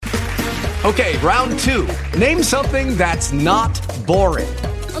Okay, round two. Name something that's not boring.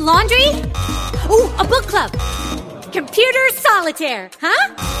 A laundry? Ooh, a book club. Computer solitaire,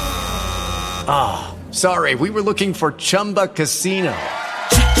 huh? Ah, oh, sorry, we were looking for Chumba Casino.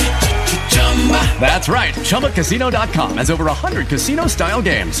 That's right, ChumbaCasino.com has over 100 casino-style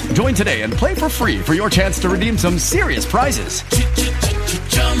games. Join today and play for free for your chance to redeem some serious prizes.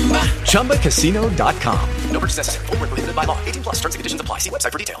 ChumbaCasino.com. No purchase necessary. Void where prohibited by law. 18 plus. Terms and conditions apply. See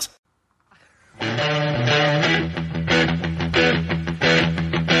website for details.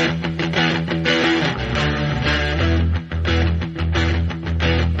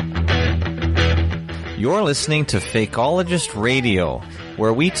 You're listening to Fakeologist Radio,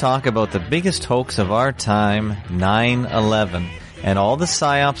 where we talk about the biggest hoax of our time, 9/11, and all the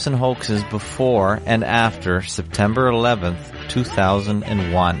psyops and hoaxes before and after September 11th,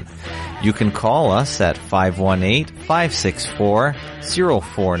 2001. You can call us at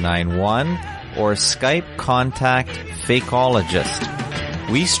 518-564-0491 or Skype contact Fakeologist.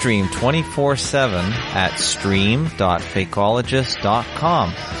 We stream 24/7 at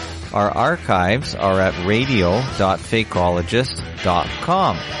stream.fakeologist.com. Our archives are at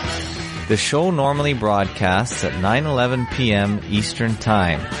radio.fakeologist.com. The show normally broadcasts at 9:11 p.m. Eastern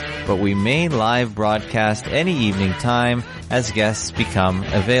Time, but we may live broadcast any evening time as guests become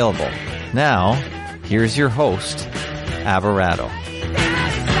available. Now, here's your host, Aberrato.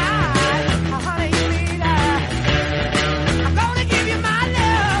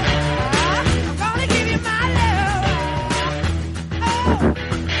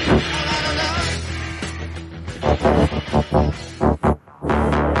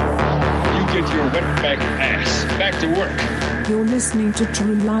 Back to work. You're listening to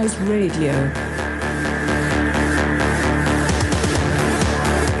True Lies Radio.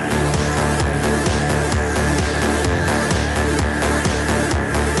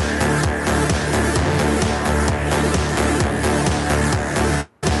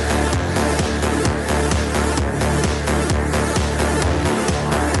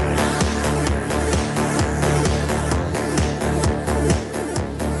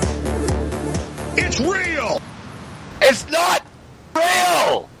 It's real! It's not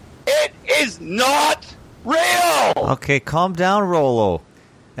real! It is not real! Okay, calm down, Rolo.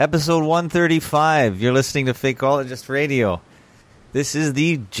 Episode 135. You're listening to Fakeologist Radio. This is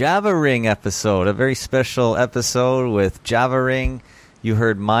the Javaring episode, a very special episode with Javaring. You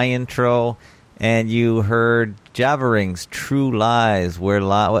heard my intro, and you heard Javaring's True Lies, what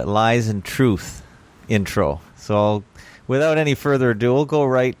lies and truth intro. So, without any further ado, we'll go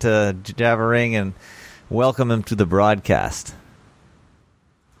right to Javaring and welcome him to the broadcast.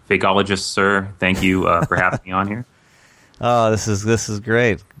 Fakeologist, sir, thank you for having me on here. Oh, this is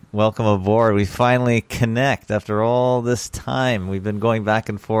great. Welcome aboard. We finally connect after all this time. We've been going back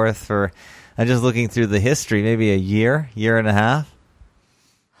and forth for, I'm just looking through the history, maybe a year and a half.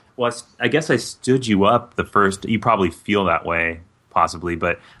 Well, I guess I stood you up the first, you probably feel that way, possibly,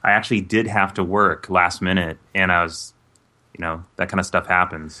 but I actually did have to work last minute, and I was, that kind of stuff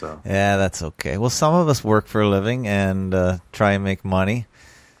happens. So yeah, that's okay. Well, some of us work for a living and try and make money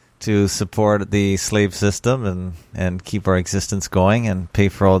to support the slave system and keep our existence going and pay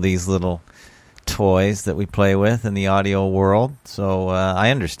for all these little toys that we play with in the audio world. So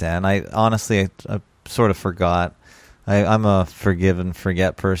I understand. I honestly sort of forgot. I'm a forgive and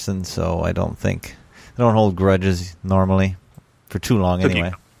forget person, so I don't hold grudges normally for too long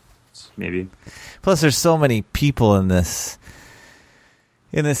anyway. Maybe. Plus, there's so many people in this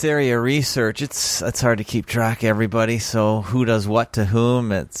area of research. It's hard to keep track of everybody. So who does what to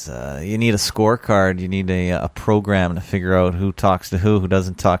whom? It's you need a scorecard. You need a program to figure out who talks to who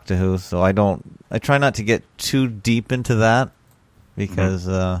doesn't talk to who. So I try not to get too deep into that because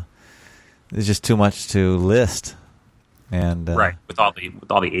there's just too much to list. And right, with all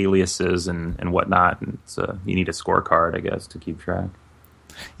the aliases and whatnot, and you need a scorecard, I guess, to keep track.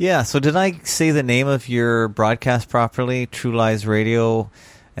 Yeah, so did I say the name of your broadcast properly? True Lies Radio,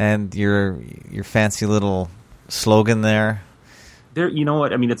 and your fancy little slogan there? There, you know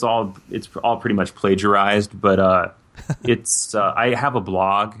what? I mean, it's all pretty much plagiarized, but it's I have a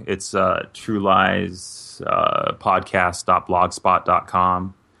blog. It's True Lies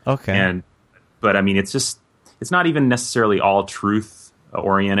podcast.blogspot.com. Okay. But I mean, it's not even necessarily all truth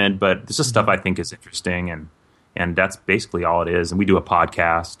oriented, but it's just stuff I think is interesting, and that's basically all it is. And we do a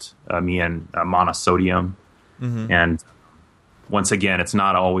podcast, me and Monosodium, and once again, it's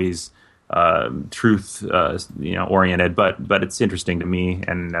not always truth oriented, but it's interesting to me,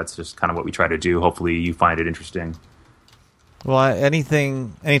 and that's just kind of what we try to do. Hopefully, you find it interesting. Well,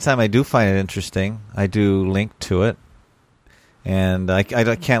 anytime I do find it interesting, I do link to it. And I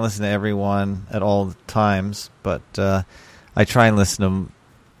can't listen to everyone at all times, but I try and listen to them.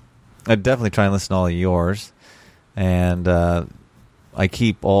 I definitely try and listen to all of yours. And I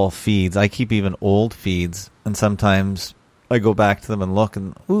keep all feeds. I keep even old feeds. And sometimes I go back to them and look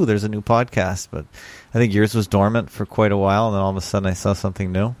and, ooh, there's a new podcast. But I think yours was dormant for quite a while, and then all of a sudden I saw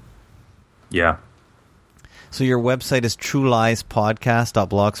something new. Yeah. So your website is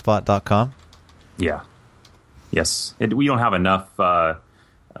trueliespodcast.blogspot.com? Yeah. Yes. We don't have enough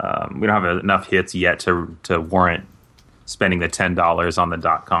enough hits yet to warrant spending the $10 on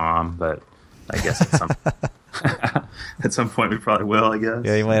the .com, but I guess at some point we probably will, I guess.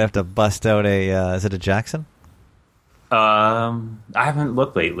 Yeah, you might have to bust out is it a Jackson? I haven't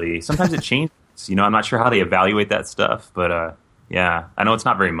looked lately. Sometimes it changes. I'm not sure how they evaluate that stuff, but yeah, I know it's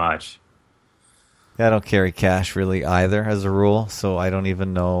not very much. Yeah, I don't carry cash really either as a rule, so I don't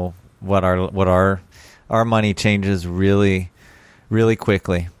even know what our money changes really, really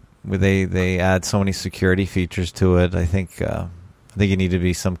quickly. They add so many security features to it. I think you need to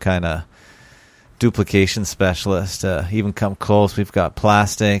be some kind of duplication specialist to even come close. We've got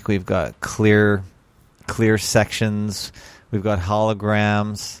plastic, we've got clear sections, we've got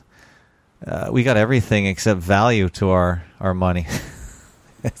holograms. We got everything except value to our money.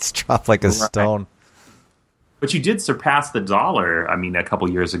 It's dropped like a stone. But you did surpass the dollar, a couple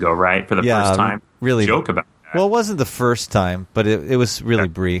years ago, right? For the first time. Really joke about that. Well, it wasn't the first time, but it was really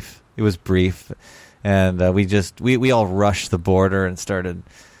brief. It was brief. And we all rushed the border and started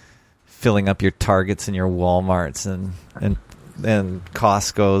filling up your Targets and your Walmarts and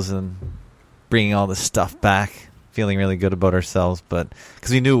Costco's and bringing all this stuff back, feeling really good about ourselves. But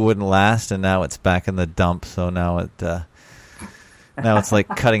because we knew it wouldn't last, and now it's back in the dump, so now it's like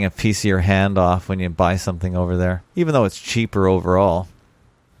cutting a piece of your hand off when you buy something over there, even though it's cheaper overall.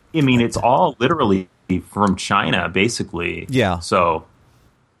 It's all literally from China, basically. Yeah. So.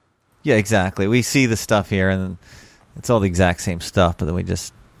 Yeah, exactly. We see the stuff here, and it's all the exact same stuff, but then we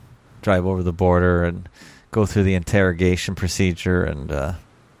just drive over the border and go through the interrogation procedure and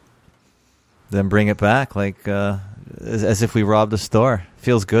then bring it back like as if we robbed a store.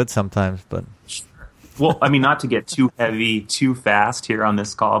 Feels good sometimes, but... Well, not to get too heavy too fast here on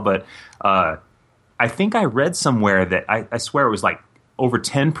this call, but I think I read somewhere that I swear it was like over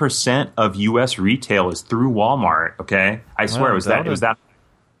 10% of U.S. retail is through Walmart. Okay, I swear it was that.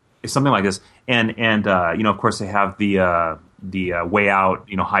 It's something like this, and of course they have the way out,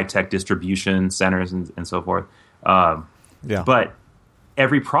 high tech distribution centers and so forth. Yeah, but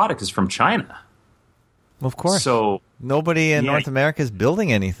every product is from China. Of course. So nobody in North America is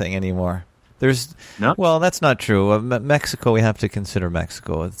building anything anymore. No? Well, that's not true. Mexico, we have to consider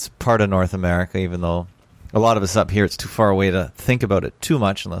Mexico. It's part of North America, even though a lot of us up here, it's too far away to think about it too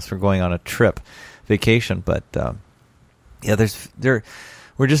much unless we're going on a vacation. But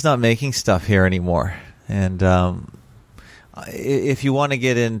we're just not making stuff here anymore. And if you want to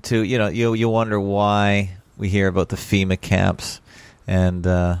get into, you wonder why we hear about the FEMA camps and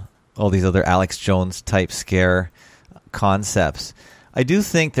all these other Alex Jones type scare concepts. I do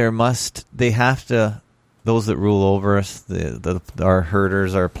think those that rule over us, our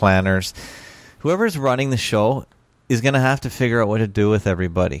herders, our planners, whoever's running the show is going to have to figure out what to do with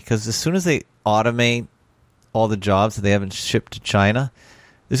everybody. Because as soon as they automate all the jobs that they haven't shipped to China,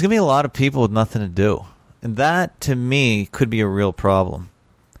 there's going to be a lot of people with nothing to do. And that, to me, could be a real problem.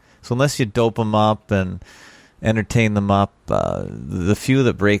 So unless you dope them up and entertain them up, the few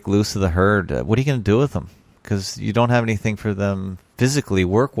that break loose of the herd, what are you going to do with them? Because you don't have anything for them physically,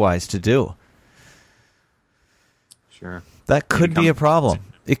 work-wise, to do. Sure. That could be a problem.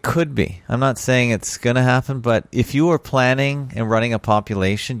 It could be. I'm not saying it's going to happen, but if you were planning and running a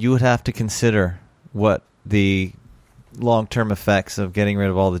population, you would have to consider what the long-term effects of getting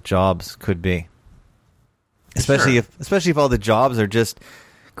rid of all the jobs could be. Especially if all the jobs are just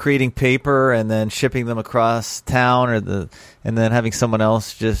creating paper and then shipping them across town, and then having someone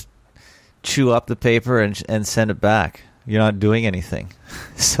else just chew up the paper and send it back. You're not doing anything.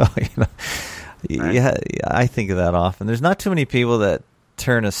 So, yeah, I think of that often. There's not too many people that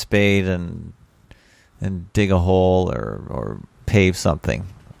turn a spade and dig a hole or pave something.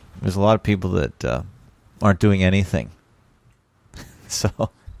 There's a lot of people that aren't doing anything. So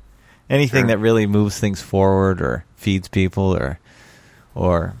anything that really moves things forward or feeds people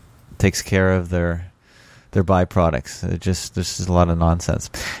or takes care of their byproducts. There's just a lot of nonsense.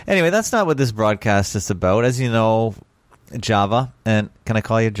 Anyway, that's not what this broadcast is about. As you know, Java, and can I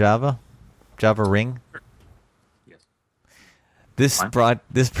call you Java? Javaring? Yes. This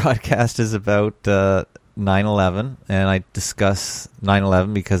broadcast is about 9/11, and I discuss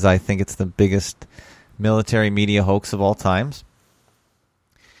 9/11 because I think it's the biggest military media hoax of all times.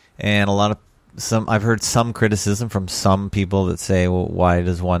 And I've heard some criticism from some people that say, well, why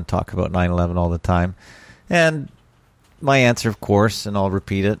does one talk about 9/11 all the time? And my answer, of course, and I'll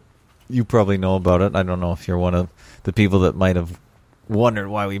repeat it, you probably know about it. I don't know if you're one of the people that might have wondered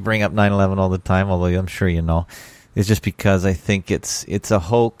why we bring up 9/11 all the time, although I'm sure you know. It's just because I think it's a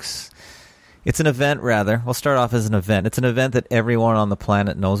hoax. It's an event, rather. We'll start off as an event. It's an event that everyone on the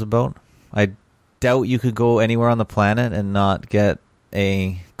planet knows about. I doubt you could go anywhere on the planet and not get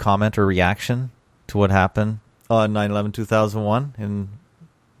a comment or reaction to what happened on 9/11/2001 in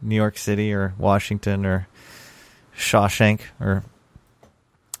New York City or Washington or Shawshank or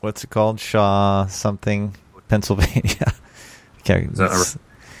what's it called? Shaw something, Pennsylvania. Is that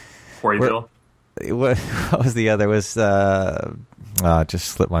Quarryville? What was the other? Was it just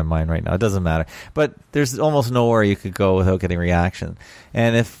slipped my mind right now. It doesn't matter. But there's almost nowhere you could go without getting reaction.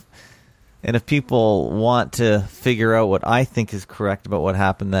 And if people want to figure out what I think is correct about what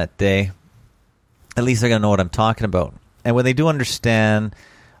happened that day, at least they're going to know what I'm talking about. And when they do understand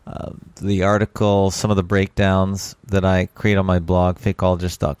the article, some of the breakdowns that I create on my blog,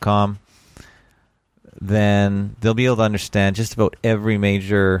 Fakeologist.com, then they'll be able to understand just about every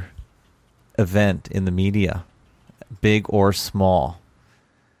major event in the media, big or small.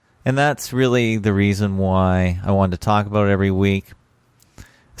 And that's really the reason why I wanted to talk about it every week,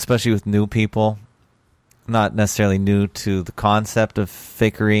 especially with new people, not necessarily new to the concept of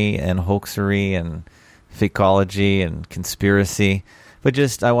fakery and hoaxery and fakeology and conspiracy, but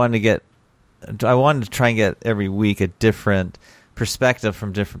just I wanted to try and get every week a different perspective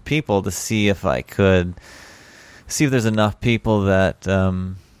from different people to see if there's enough people that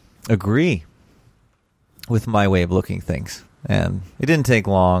agree with my way of looking things. And it didn't take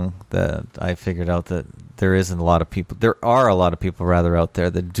long that I figured out that there are a lot of people rather out there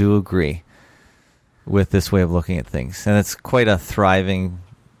that do agree with this way of looking at things. And it's quite a thriving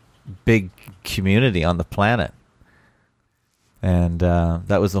big community on the planet. And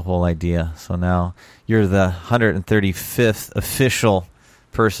that was the whole idea. So now you're the 135th official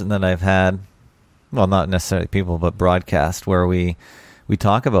person that I've had, well, not necessarily people, but broadcast where we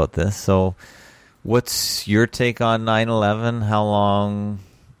talk about this. So what's your take on 9/11? How long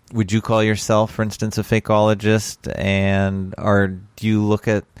would you call yourself, for instance, a fakeologist? And do you look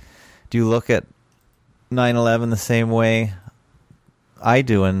at 9/11 the same way I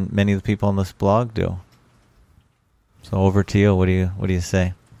do and many of the people on this blog do? So over to you. What do you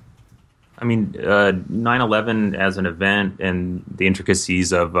say? I mean, 9/11 as an event and the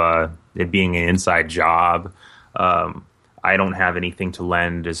intricacies of it being an inside job, I don't have anything to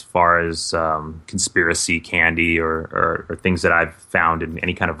lend as far as conspiracy candy or things that I've found in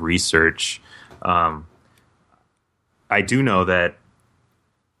any kind of research. I do know that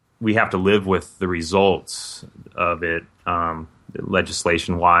we have to live with the results of it,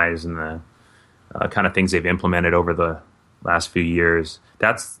 legislation-wise, and the kind of things they've implemented over the last few years.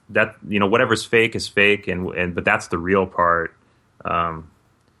 Whatever's fake is fake, but that's the real part.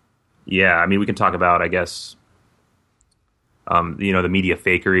 Yeah, I mean, we can talk about, I guess, the media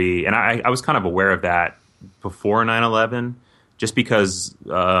fakery, and I was kind of aware of that before 9/11, just because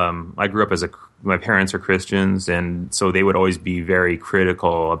I grew up my parents are Christians, and so they would always be very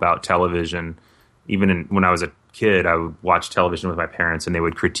critical about television. Even when I was a kid, I would watch television with my parents, and they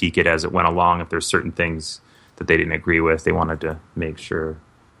would critique it as it went along. If there's certain things that they didn't agree with, they wanted to make sure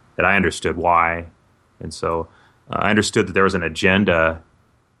that I understood why. And so I understood that there was an agenda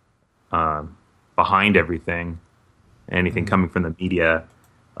behind everything. Anything coming from the media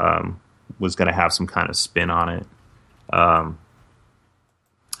was going to have some kind of spin on it.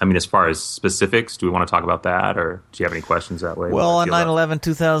 I mean, as far as specifics, do we want to talk about that, or do you have any questions that way? Well, on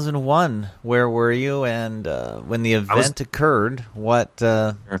 9/11/2001, where were you, and when the event occurred, what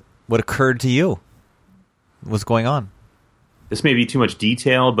occurred to you? What's going on? This may be too much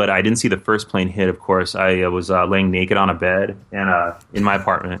detail, but I didn't see the first plane hit. Of course, I was laying naked on a bed and in my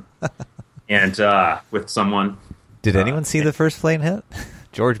apartment, and with someone. Did anyone see the first plane hit?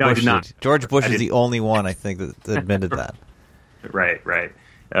 George Bush did not. George Bush is the only one, I think, that admitted that. Right.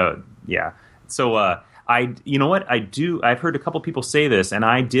 Yeah. So you know what? I've heard a couple people say this, and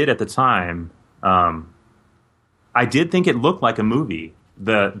I did at the time. I did think it looked like a movie.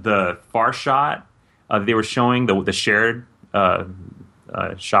 The far shot they were showing, the shared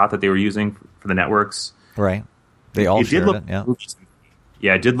shot that they were using for the networks. Right. They all shared it. Yeah.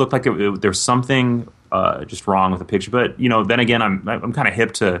 Yeah, it did look like there's something just wrong with the picture. But then again, I'm kind of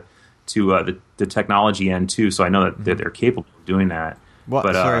hip to the technology end too, so I know that they're capable of doing that.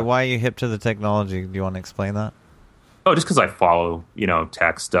 Sorry, why are you hip to the technology? Do you want to explain that? Oh, just because I follow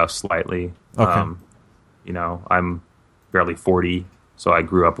tech stuff slightly. Okay. I'm barely 40, So I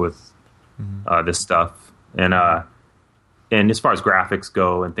grew up with this stuff, and as far as graphics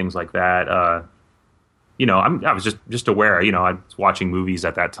go and things like that, I was just aware. I was watching movies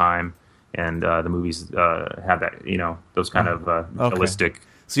at that time, and the movies have that, those kind of realistic.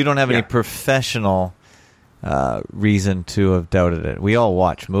 So you don't have any professional reason to have doubted it. We all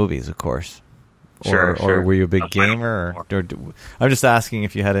watch movies, of course. Sure. Or were you a big gamer? Or I'm just asking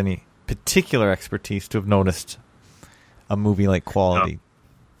if you had any particular expertise to have noticed a movie like quality. No.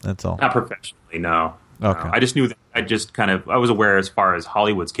 That's all. Not professionally, no. Okay. I just knew that I was aware as far as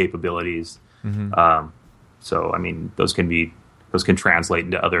Hollywood's capabilities. So, I mean, those can translate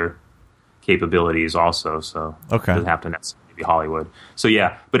into other capabilities also. So it doesn't have to necessarily be Hollywood. So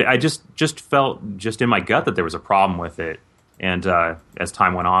yeah, but I just felt in my gut that there was a problem with it. And as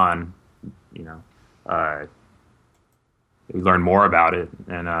time went on, we learned more about it,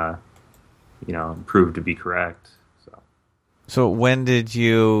 and proved to be correct. So when did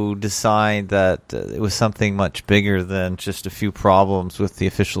you decide that it was something much bigger than just a few problems with the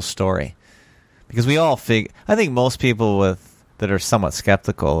official story? Because we all I think most people that are somewhat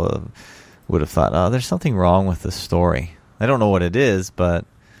skeptical would have thought, oh, there's something wrong with the story. I don't know what it is, but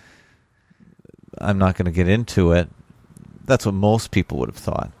I'm not going to get into it. That's what most people would have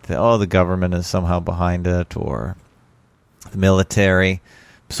thought. That, the government is somehow behind it, or the military.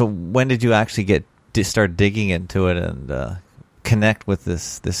 So when did you actually start digging into it and connect with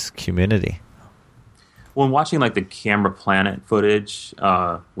this community? Well, in watching like the Camera Planet footage,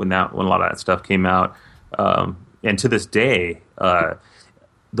 when a lot of that stuff came out, and to this day,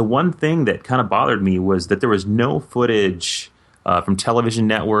 the one thing that kind of bothered me was that there was no footage from television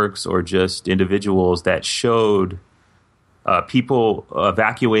networks or just individuals that showed people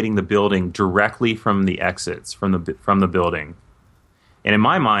evacuating the building directly from the exits from the building. And in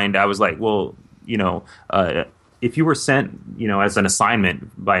my mind, I was like, well, if you were sent, as an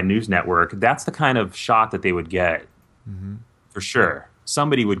assignment by a news network, that's the kind of shot that they would get, for sure.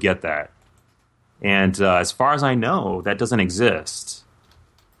 Somebody would get that. And as far as I know, that doesn't exist.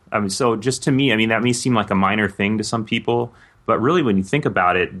 I mean, so just to me, I mean, that may seem like a minor thing to some people, but really when you think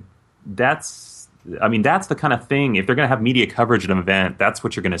about it, that's the kind of thing, if they're going to have media coverage at an event, that's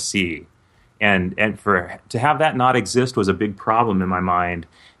what you're going to see. And to have that not exist was a big problem in my mind.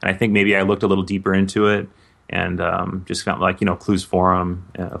 And I think maybe I looked a little deeper into it. And just found like, Clues Forum,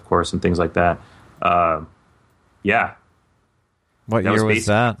 of course, and things like that. Yeah. What year was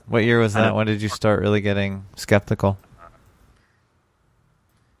that? What year was that? When did you start really getting skeptical?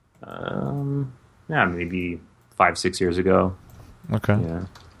 Maybe 5-6 years ago. Okay. Yeah.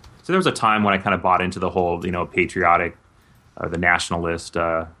 So there was a time when I kind of bought into the whole, patriotic or the nationalist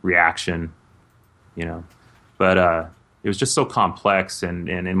reaction, but it was just so complex, and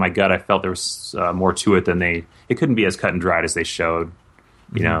in my gut, I felt there was more to it than it couldn't be as cut and dried as they showed,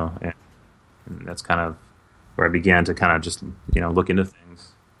 and that's kind of where I began to kind of just, look into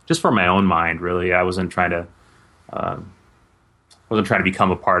things just for my own mind, really. I wasn't trying to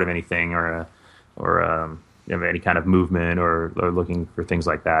become a part of anything or any kind of movement or looking for things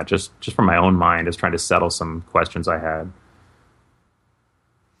like that. Just for my own mind, I was trying to settle some questions I had.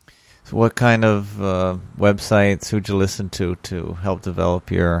 So what kind of websites, who'd you listen to help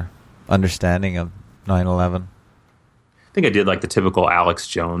develop your understanding of 9/11? I think I did like the typical Alex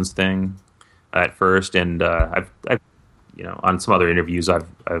Jones thing at first, and I've on some other interviews I've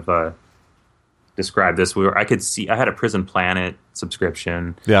described this where I had a Prison Planet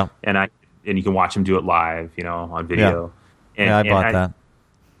subscription, and you can watch him do it live, on video. Yeah, and I bought that.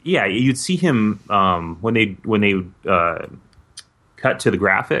 Yeah, you'd see him when they cut to the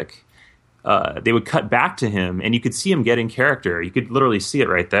graphic. They would cut back to him, and you could see him get in character. You could literally see it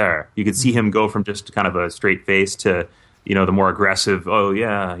right there. You could see him go from just kind of a straight face to, the more aggressive,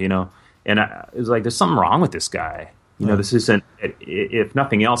 And it was like, there's something wrong with this guy. This isn't, if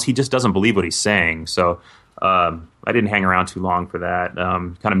nothing else, he just doesn't believe what he's saying. So I didn't hang around too long for that.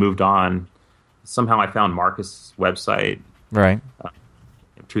 Kind of moved on. Somehow I found Marcus' website. Right.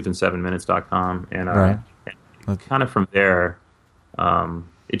 truthin7minutes.com. And right. Kind of from there,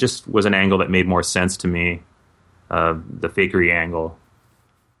 it just was an angle that made more sense to me, the fakery angle.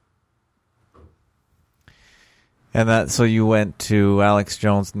 And so you went to Alex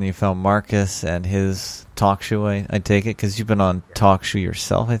Jones and you found Marcus and his talk show, I take it, because you've been on talk show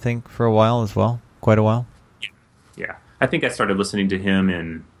yourself, I think, for a while as well, quite a while. Yeah. I think I started listening to him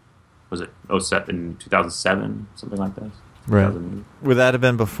in, was it 2007, something like that? Right. Would that have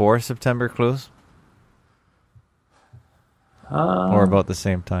been before September Clues? Or about the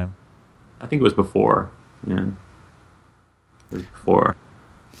same time? I think it was before. Yeah. It was before.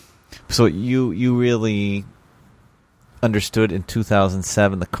 So you really understood in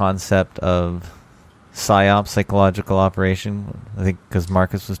 2007 the concept of PSYOP, psychological operation. I think because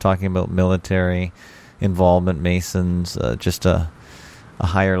Marcus was talking about military involvement, Masons, just a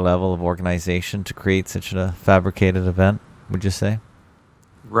higher level of organization to create such a fabricated event, would you say?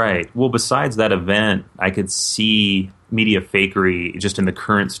 Right. Well, besides that event, I could see media fakery just in the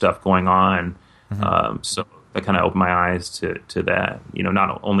current stuff going on. So that kind of opened my eyes to that.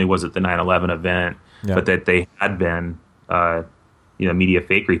 Not only was it the 9/11 event, but that they had been, media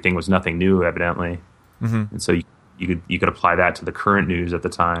fakery thing was nothing new, evidently. And so you could apply that to the current news at the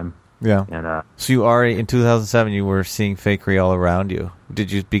time. Yeah. And so you already in 2007 you were seeing fakery all around you.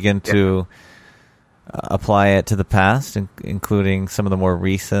 Did you begin to apply it to the past, including some of the more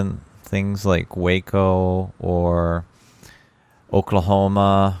recent things like Waco or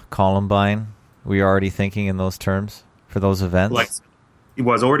Oklahoma, Columbine? Were you already thinking in those terms for those events? I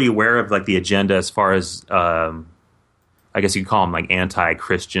was already aware of the agenda as far as I guess you could call them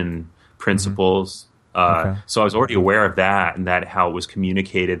anti-Christian principles. So I was already aware of that, and that how it was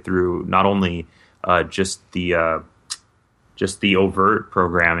communicated through not only just the overt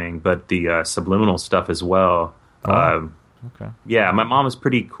programming, but the subliminal stuff as well. Yeah, my mom was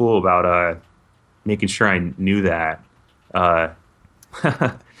pretty cool about making sure I knew that. And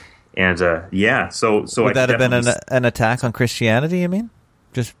so would that have been an attack on Christianity? You mean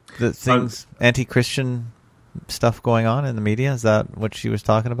just the things anti-Christian stuff going on in the media? Is that what she was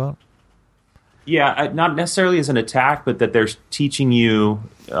talking about? Yeah, not necessarily as an attack, but that they're teaching you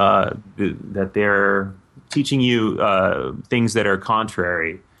things that are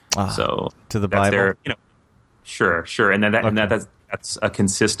contrary. So to the Bible. Sure, and that's a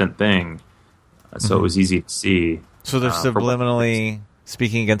consistent thing. So it was easy to see. So they're subliminally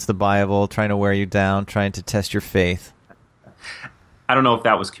speaking against the Bible, trying to wear you down, trying to test your faith. I don't know if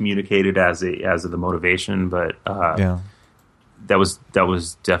that was communicated as the motivation, but that was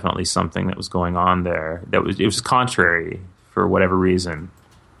definitely something that was going on there. It was contrary for whatever reason,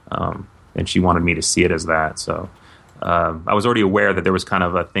 and she wanted me to see it as that. So I was already aware that there was kind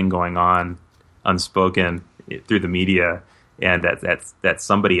of a thing going on, unspoken through the media, and that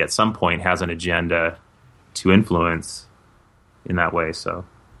somebody at some point has an agenda to influence in that way. So.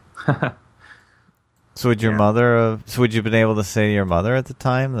 So would your mother? So would you have been able to say to your mother at the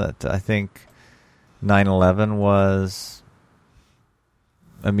time that I think 9/11 was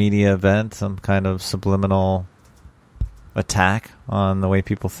a media event, some kind of subliminal attack on the way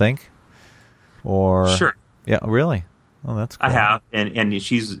people think? Or sure, yeah, really? Oh, that's cool. I have, and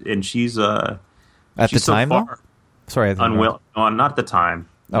she's at the time so though. Sorry, no, not at the time.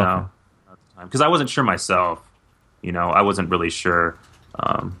 No, okay. not at the time, because I wasn't sure myself. I wasn't really sure.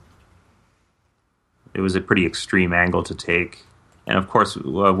 It was a pretty extreme angle to take, and of course,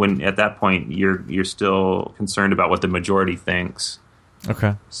 when at that point you're still concerned about what the majority thinks.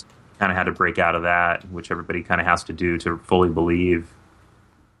 Okay, so kind of had to break out of that, which everybody kind of has to do to fully believe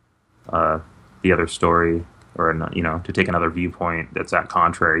the other story, or to take another viewpoint that's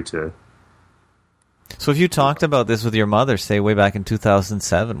contrary to. So if you talked about this with your mother, say way back in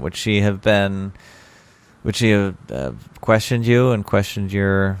 2007, would she have questioned you and questioned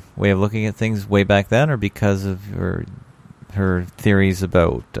your way of looking at things way back then, or because of her theories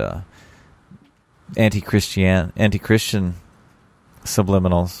about anti-Christian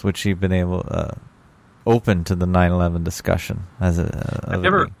subliminals, would she have been open to the 9/11 discussion? I've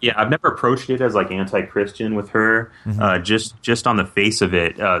never approached it as anti-Christian with her. Just on the face of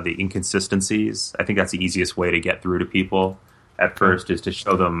it, the inconsistencies. I think that's the easiest way to get through to people. At first, is to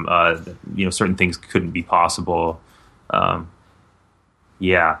show them, certain things couldn't be possible. For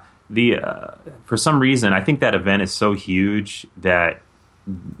some reason, I think that event is so huge that,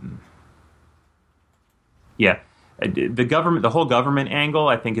 the whole government angle,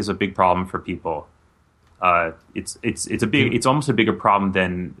 I think, is a big problem for people. It's almost a bigger problem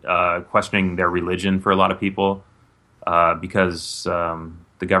than questioning their religion for a lot of people, because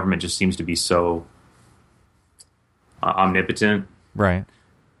the government just seems to be so omnipotent, right?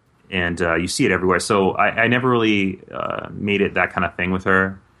 And you see it everywhere. So I never really made it that kind of thing with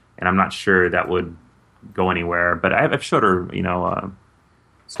her, and I'm not sure that would go anywhere. But I've showed her,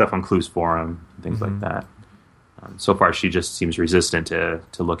 stuff on Clues Forum and things like that. So far, she just seems resistant to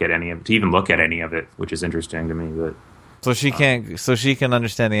look at any of it, to even look at any of it, which is interesting to me. But so she can't. So she can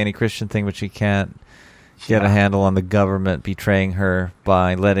understand the anti-Christian thing, but she can't get a handle on the government betraying her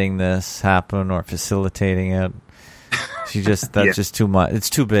by letting this happen or facilitating it. She just just too much. It's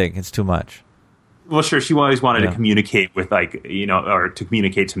too big. It's too much. Well, sure. She always wanted to communicate with, or to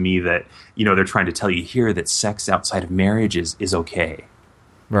communicate to me that, they're trying to tell you here that sex outside of marriage is okay.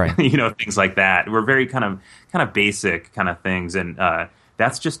 Right. Things like that. We're very kind of basic kind of things, and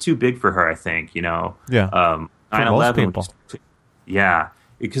that's just too big for her, I think. Yeah. 9/11. Yeah,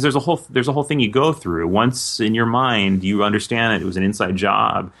 because there's a whole thing you go through. Once in your mind you understand it was an inside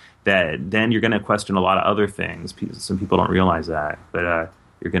job, that then you're going to question a lot of other things. Some people don't realize that, but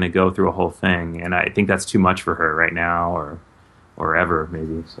you're going to go through a whole thing, and I think that's too much for her right now, or ever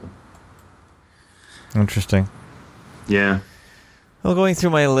maybe. So interesting. Yeah. Well, going through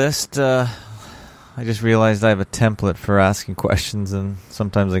my list, I just realized I have a template for asking questions, and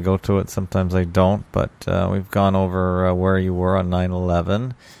sometimes I go to it, sometimes I don't. But we've gone over where you were on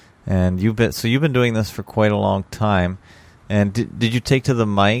 9/11, and you've been doing this for quite a long time. And did you take to the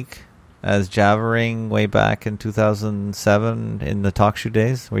mic as Javaring way back in 2007 in the talk show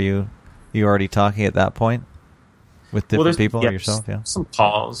days? Were you already talking at that point with different people or yourself? Yeah, some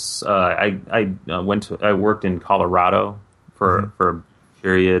calls. I worked in Colorado for a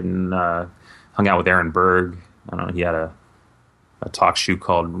period and hung out with Aaron Berg. I don't know. He had a talk show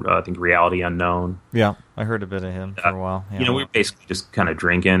called I think Reality Unknown. Yeah, I heard a bit of him for a while. Yeah. We were basically just kind of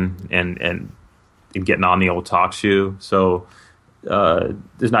drinking and getting on the old talk show. So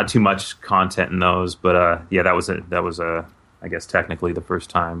there's not too much content in those, but that was I guess technically the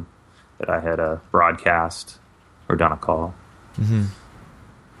first time that I had a broadcast or done a call. Mm-hmm.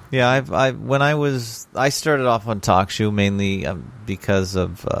 Yeah, I started off on talk show mainly because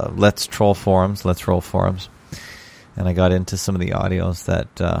of Let's Roll forums, and I got into some of the audios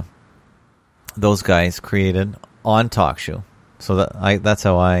that those guys created on talk show. So that's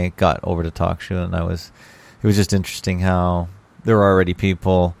how I got over to talk show, and it was just interesting how there were already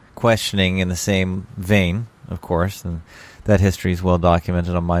people questioning in the same vein, of course, and that history is well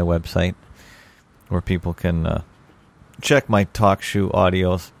documented on my website, where people can check my talk show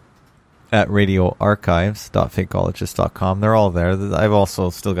audios at radioarchives.fakeologist.com. They're all there. I've also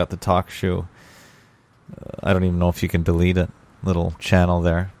still got the talk show. I don't even know if you can delete it. Little channel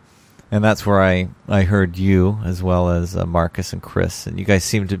there. And that's where I heard you as well as Marcus and Chris. And you guys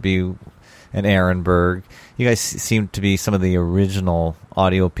seem to be, and Aaron Berg, you guys seem to be some of the original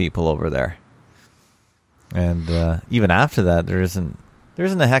audio people over there. And even after that, there isn't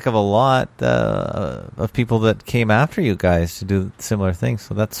a heck of a lot of people that came after you guys to do similar things.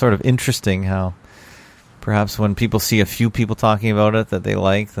 So that's sort of interesting how perhaps when people see a few people talking about it that they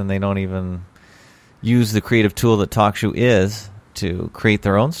like, then they don't even use the creative tool that TalkShoe is to create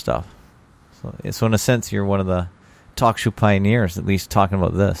their own stuff. So in a sense, you're one of the TalkShoe pioneers, at least talking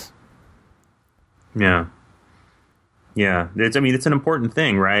about this. Yeah. Yeah. It's an important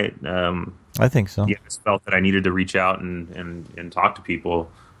thing, right? I think so. Yeah, I just felt that I needed to reach out and talk to people.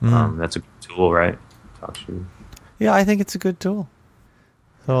 That's a good tool, right? TalkShoe. Yeah, I think it's a good tool.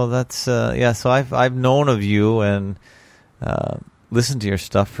 So that's So I've known of you and listened to your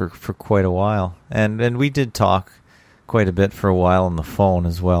stuff for quite a while, and we did talk quite a bit for a while on the phone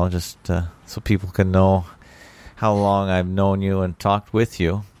as well, just so people can know how long I've known you and talked with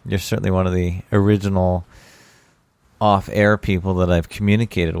you. You're certainly one of the original off-air people that I've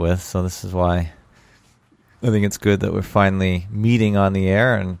communicated with, so this is why I think it's good that we're finally meeting on the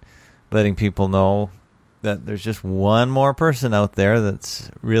air and letting people know that there's just one more person out there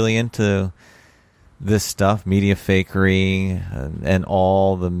that's really into this stuff, media fakery, and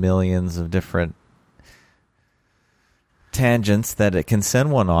all the millions of different tangents that it can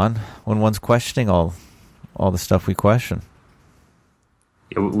send one on when one's questioning all the stuff we question.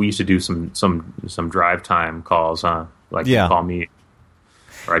 Yeah, we used to do some drive time calls, huh? Like you call me,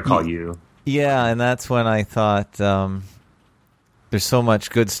 or I'd call you. Yeah, and that's when I thought there's so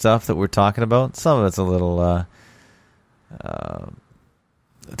much good stuff that we're talking about. Some of it's a little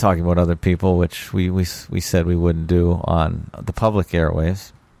talking about other people, which we said we wouldn't do on the public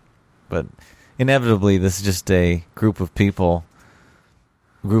airwaves. But inevitably, this is just a group of people,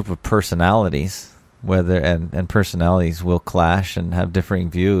 group of personalities. And personalities will clash and have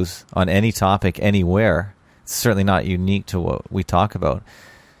differing views on any topic anywhere. It's certainly not unique to what we talk about.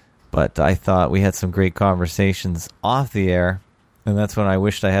 But I thought we had some great conversations off the air, and that's when I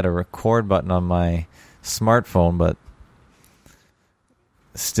wished I had a record button on my smartphone, but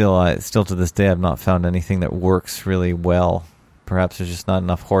still to this day I've not found anything that works really well. Perhaps there's just not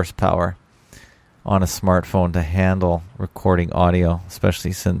enough horsepower on a smartphone to handle recording audio,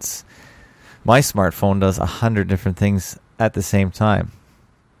 especially since my smartphone does 100 different things at the same time.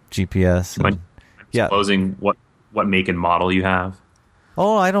 GPS. Disclosing what make and model you have?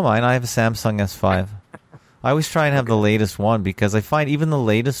 Oh, I don't mind. I have a Samsung S5. I always try and have the latest one because I find even the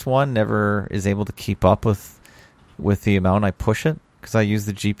latest one never is able to keep up with the amount I push it. because I use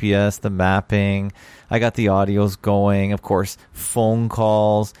the GPS, the mapping. I got the audios going, of course, phone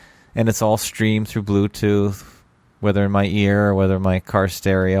calls, and it's all streamed through Bluetooth, whether in my ear or whether in my car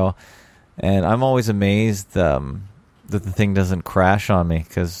stereo. And I'm always amazed that the thing doesn't crash on me,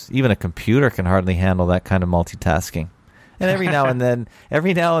 because even a computer can hardly handle that kind of multitasking. And every now and then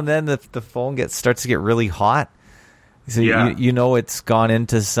the phone starts to get really hot. So you know it's gone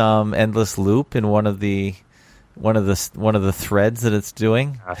into some endless loop in one of the threads that it's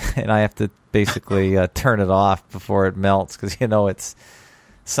doing, and I have to basically turn it off before it melts, because it's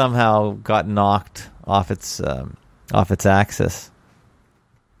somehow got knocked off its axis.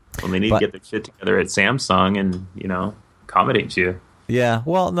 Well, they need to get their shit together at Samsung and accommodate you. Yeah,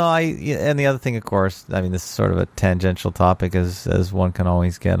 well, no, and the other thing, of course, I mean, this is sort of a tangential topic as one can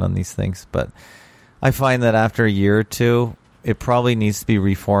always get on these things, but I find that after a year or two, it probably needs to be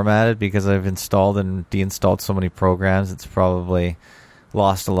reformatted, because I've installed and deinstalled so many programs, it's probably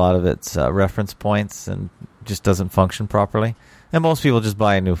lost a lot of its reference points and just doesn't function properly. And most people just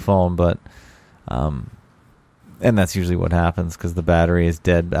buy a new phone, but and that's usually what happens, because the battery is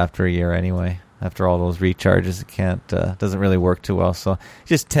dead after a year anyway. After all those recharges, it doesn't really work too well. So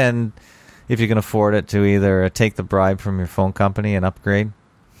just tend, if you can afford it, to either take the bribe from your phone company and upgrade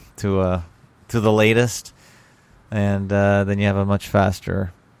to the latest, and then you have a much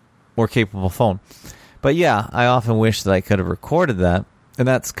faster, more capable phone. But yeah, I often wish that I could have recorded that, and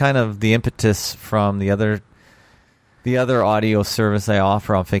that's kind of the impetus from the other audio service I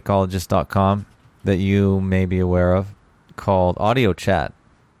offer on Fakeologist.com that you may be aware of, called Audio Chat.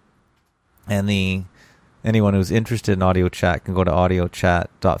 And anyone who's interested in audio chat can go to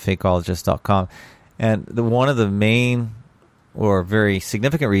audiochat.fakeologist.com. And one of the main or very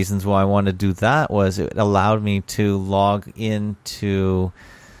significant reasons why I wanted to do that was it allowed me to log into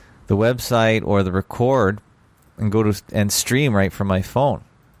the website or the record and go to and stream right from my phone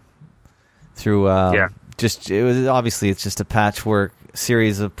through it's just a patchwork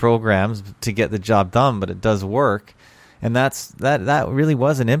series of programs to get the job done, but it does work. And that really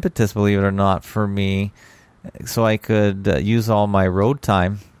was an impetus, believe it or not, for me, so I could use all my road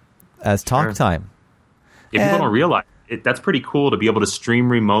time as talk time. If people don't realize it, that's pretty cool to be able to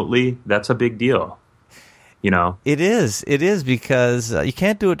stream remotely. That's a big deal. It is because you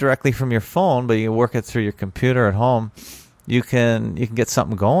can't do it directly from your phone, but you work it through your computer at home. You can get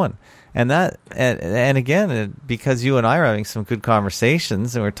something going, and again, because you and I are having some good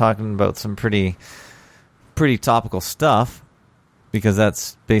conversations, and we're talking about some pretty topical stuff, because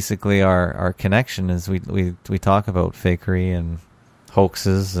that's basically our connection, is we talk about fakery and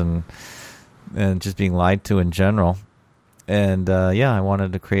hoaxes and just being lied to in general. And I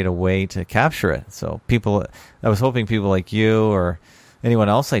wanted to create a way to capture it. So I was hoping people like you or anyone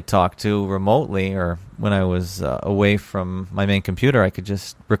else I talked to remotely, or when I was away from my main computer, I could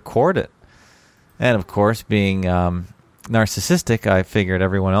just record it. And of course, being narcissistic, I figured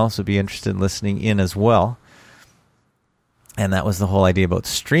everyone else would be interested in listening in as well. And that was the whole idea about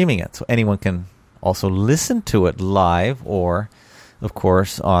streaming it. So anyone can also listen to it live, or, of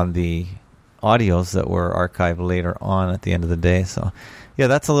course, on the audios that were archived later on at the end of the day. So, yeah,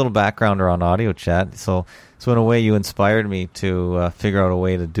 that's a little background around audio chat. So in a way, you inspired me to figure out a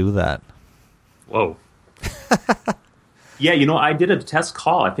way to do that. Whoa. Yeah, I did a test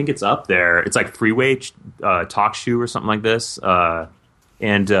call. I think it's up there. It's like Freeway Talk Shoe or something like this. I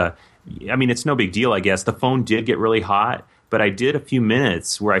mean, it's no big deal, I guess. The phone did get really hot, but I did a few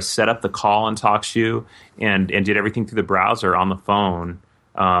minutes where I set up the call on TalkShoe and did everything through the browser on the phone.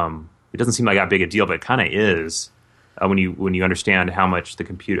 It doesn't seem like that big a deal, but it kind of is when you understand how much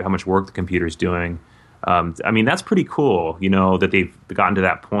work the computer is doing. I mean, that's pretty cool, that they've gotten to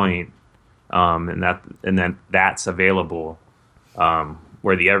that point, and then that's available,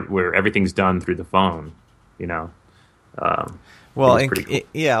 where everything's done through the phone, Well,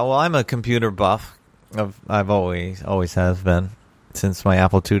 cool. I'm a computer buff. I've always have been since my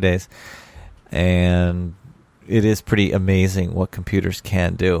Apple II days, and it is pretty amazing what computers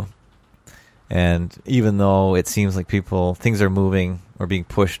can do. And even though it seems like things are moving or being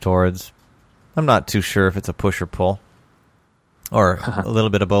pushed towards, I'm not too sure if it's a push or pull, or a little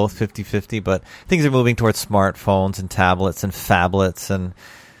bit of both, 50-50, but things are moving towards smartphones and tablets and phablets, and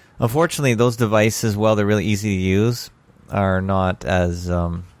unfortunately those devices, while they're really easy to use, are not as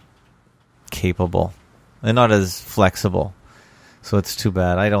capable and not as flexible. So it's too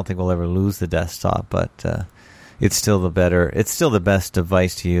bad. I don't think we'll ever lose the desktop, but it's still the best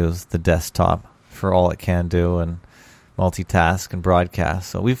device to use, the desktop, for all it can do and multitask and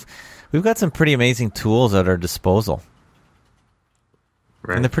broadcast. So we've got some pretty amazing tools at our disposal.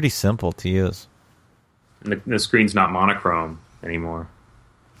 Right. And they're pretty simple to use. And the screen's not monochrome. anymore,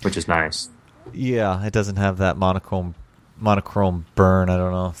 which is nice. Yeah, it doesn't have that monochrome burn. I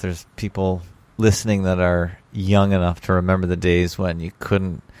don't know if there's people listening that are young enough to remember the days when you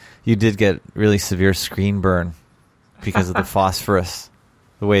did get really severe screen burn because of the phosphorus,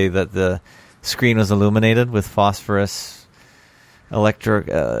 the way that the screen was illuminated with phosphorus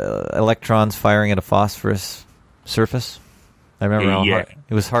electrons firing at a phosphorus surface. I remember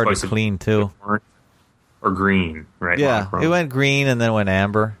it was hard to clean too. Or green, right? Yeah, monochrome. It went green and then went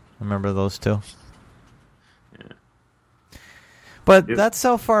amber. I remember those two. But that's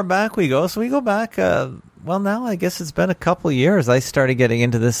how far back we go. So we go back, now I guess it's been a couple of years. I started getting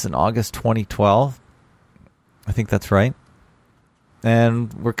into this in August 2012. I think that's right.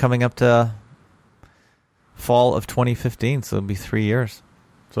 And we're coming up to fall of 2015, so it'll be 3 years.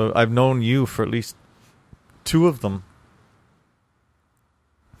 So I've known you for at least 2 of them.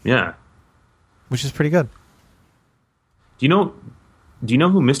 Yeah. Which is pretty good. Do you know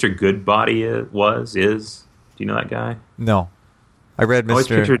who Mr. Goodbody is? Do you know that guy? No. I read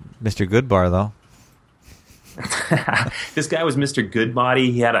Mr. Goodbar, though. This guy was Mr.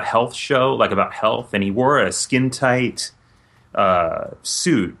 Goodbody. He had a health show, like about health, and he wore a skin-tight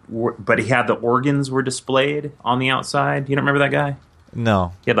suit, but he had the organs were displayed on the outside. You don't remember that guy?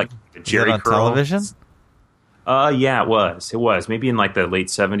 No. He had like a Jerry on curl. Television? Yeah, it was. Maybe in like the late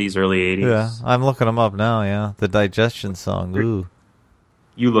 70s, early 80s. Yeah, I'm looking him up now, yeah. The Digestion song, ooh.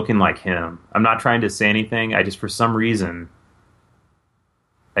 You looking like him. I'm not trying to say anything. I just, for some reason,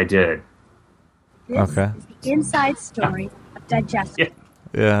 I did. This okay. is the inside story of digestion.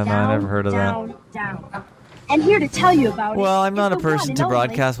 Yeah, down, I never heard of that. Down. And here to tell you about Well, it I'm not a person to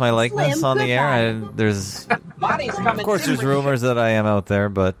broadcast my likeness Slim on the air. Goodbye. Of course, there's rumors that I am out there,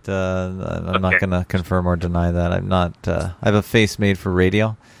 but I'm not going to confirm or deny that. I'm not. I have a face made for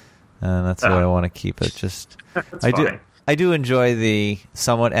radio, and that's the way I want to keep it. Just, I do enjoy the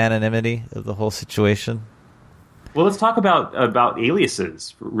somewhat anonymity of the whole situation. Well, let's talk about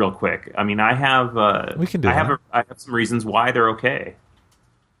aliases real quick. I mean, I have we can do I have some reasons why they're okay.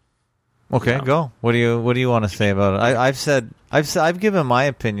 Okay, go. What do you want to say about it? I've given my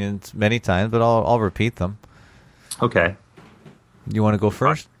opinions many times, but I'll repeat them. Okay. You want to go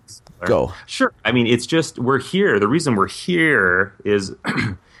first? Go. Sure. I mean, it's just we're here. The reason we're here is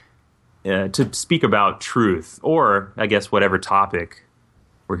to speak about truth, or I guess whatever topic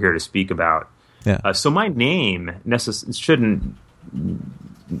we're here to speak about. Yeah. So my name shouldn't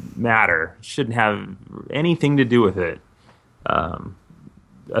matter. Shouldn't have anything to do with it.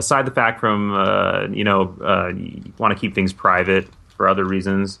 Aside the fact from you want to keep things private for other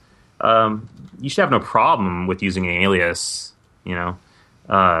reasons, you should have no problem with using an alias. And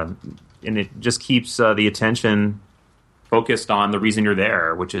it just keeps the attention focused on the reason you're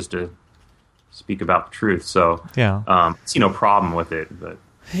there, which is to speak about the truth. So yeah, I see no problem with it. But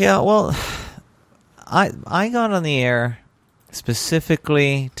yeah, well, I got on the air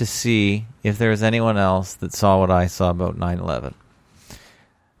specifically to see if there was anyone else that saw what I saw about 9/11.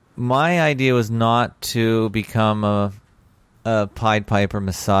 My idea was not to become a Pied Piper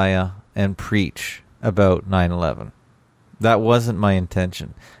Messiah and preach about 9/11. That wasn't my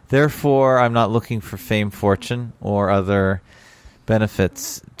intention. Therefore, I'm not looking for fame, fortune, or other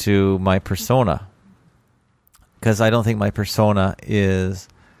benefits to my persona, because I don't think my persona is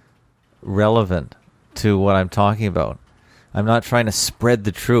relevant to what I'm talking about. I'm not trying to spread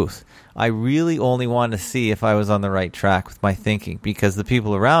the truth. I really only wanted to see if I was on the right track with my thinking, because the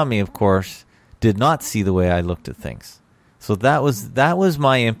people around me, of course, did not see the way I looked at things. So that was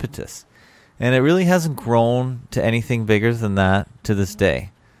my impetus. And it really hasn't grown to anything bigger than that to this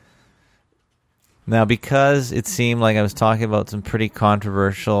day. Now, because it seemed like I was talking about some pretty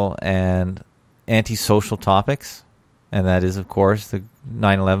controversial and antisocial topics, and that is, of course, the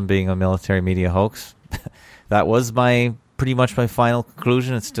 9/11 being a military media hoax, that was pretty much my final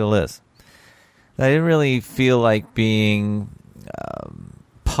conclusion. It still is. I didn't really feel like being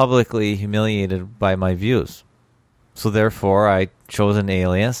publicly humiliated by my views. So therefore, I chose an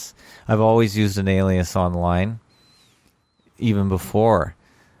alias. I've always used an alias online, even before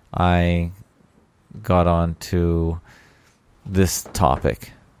I got on to this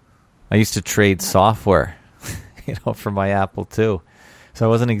topic. I used to trade software, for my Apple II. So I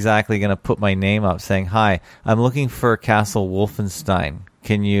wasn't exactly going to put my name up saying, "Hi, I'm looking for Castle Wolfenstein.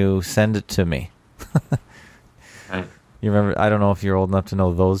 Can you send it to me?" Right. You remember? I don't know if you're old enough to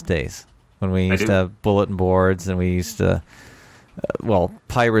know those days when we used to have bulletin boards, and we used to,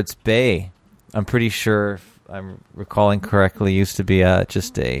 Pirates Bay. I'm pretty sure, if I'm recalling correctly, used to be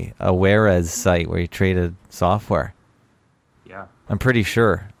just a Whereas site where you traded software. Yeah. I'm pretty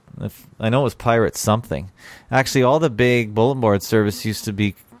sure. I know it was Pirate something. Actually, all the big bulletin board service used to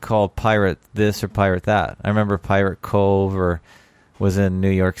be called Pirate this or Pirate that. I remember Pirate Cove was in New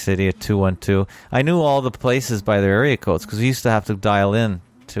York City at 212. I knew all the places by their area codes because we used to have to dial in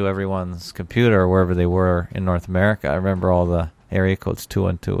to everyone's computer wherever they were in North America. I remember all the area codes.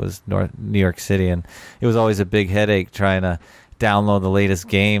 212 was New York City, and it was always a big headache trying to download the latest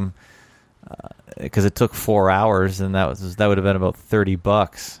game because it took 4 hours, and that would have been about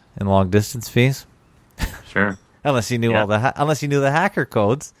 $30 in long distance fees. Sure. Unless you knew unless you knew the hacker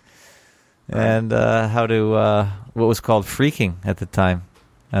codes and how to what was called phreaking at the time.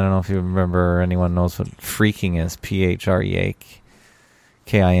 I don't know if you remember or anyone knows what phreaking is. PHREAKING,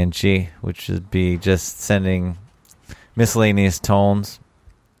 which would be just sending miscellaneous tones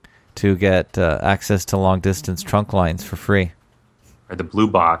to get access to long distance trunk lines for free. Or the blue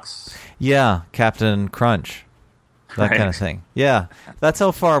box. Yeah, Captain Crunch, that kind of thing. Yeah, that's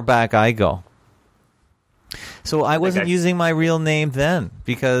how far back I go. So I wasn't using my real name then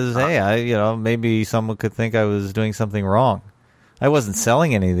because, maybe someone could think I was doing something wrong. I wasn't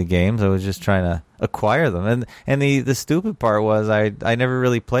selling any of the games. I was just trying to acquire them. And the stupid part was I never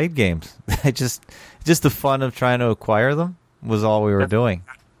really played games. I just the fun of trying to acquire them was all we were doing.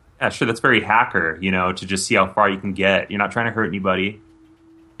 Yeah, sure. That's very hacker, to just see how far you can get. You're not trying to hurt anybody.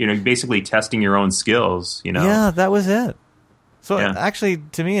 You're basically testing your own skills, Yeah, that was it. So actually,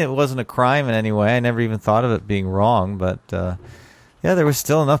 to me, it wasn't a crime in any way. I never even thought of it being wrong. But, there was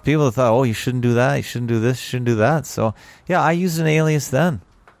still enough people that thought, oh, you shouldn't do that, you shouldn't do this, you shouldn't do that. So, I used an alias then.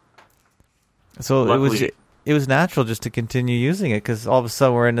 So luckily, it was natural just to continue using it because all of a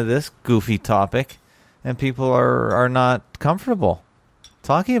sudden we're into this goofy topic and people are not comfortable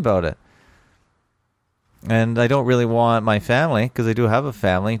talking about it. And I don't really want my family, because I do have a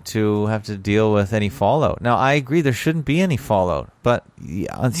family, to have to deal with any fallout. Now, I agree there shouldn't be any fallout, but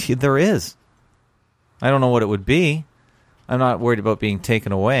there is. I don't know what it would be. I'm not worried about being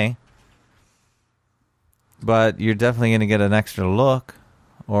taken away. But you're definitely going to get an extra look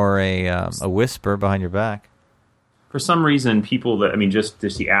or a whisper behind your back. For some reason, people that, just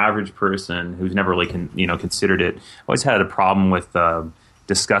the average person who's never really considered it, always had a problem with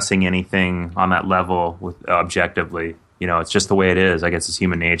discussing anything on that level with objectively. It's just the way it is. I guess it's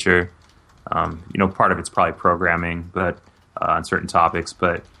human nature. Part of it's probably programming, but on certain topics.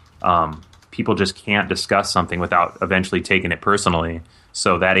 But people just can't discuss something without eventually taking it personally.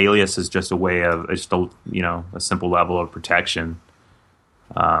 So that alias is just a way of a simple level of protection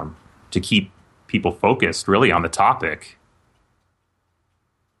to keep people focused really on the topic.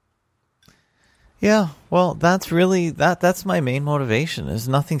 Yeah, well, that's really that's my main motivation. There's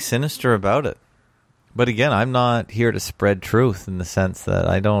nothing sinister about it. But again, I'm not here to spread truth in the sense that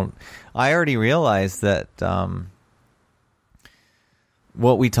I already realize that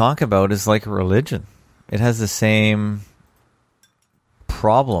what we talk about is like a religion. It has the same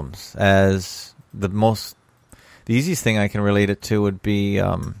problems as the easiest thing I can relate it to would be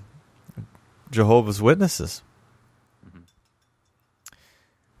Jehovah's Witnesses.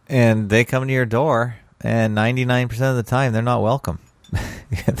 And they come to your door, and 99% of the time, they're not welcome.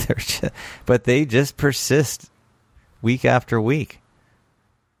 But they just persist week after week.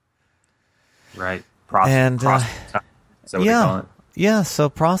 Right. So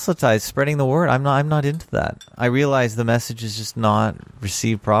proselytize, spreading the word. I'm not into that. I realize the message is just not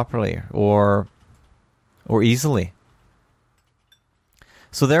received properly or easily.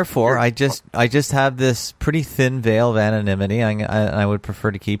 So therefore, I just have this pretty thin veil of anonymity. I would prefer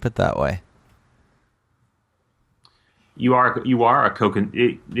to keep it that way. You are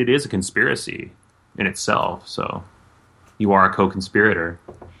it is a conspiracy in itself. So you are a co-conspirator.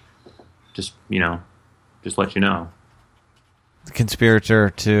 Just let you know. The conspirator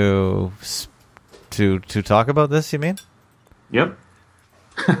to talk about this, you mean? Yep.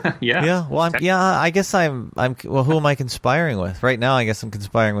 Yeah. Yeah. Well, I guess I'm. Well, who am I conspiring with right now? I guess I'm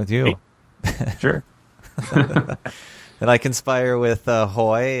conspiring with you. Sure. And I conspire with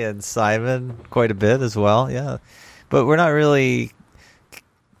Hoy and Simon quite a bit as well. Yeah, but we're not really.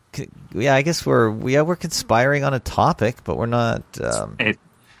 Yeah, I guess we're conspiring on a topic, but we're not.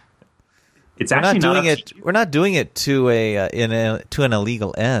 It's actually not doing it. We're not doing it to an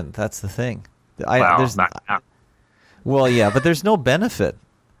illegal end. That's the thing. Well, yeah, but there's no benefit.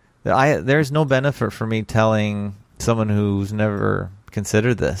 There's no benefit for me telling someone who's never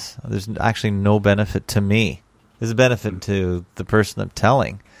considered this. There's actually no benefit to me. There's a benefit to the person I'm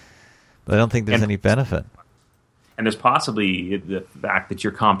telling, but I don't think there's any benefit. And there's possibly the fact that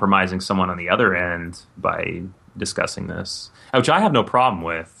you're compromising someone on the other end by discussing this, which I have no problem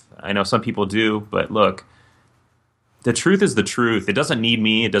with. I know some people do, but look, the truth is the truth. It doesn't need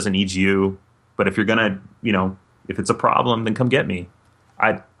me. It doesn't need you. But if you're going to, if it's a problem, then come get me.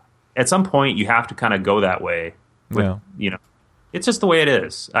 At some point, you have to kind of go that way. It's just the way it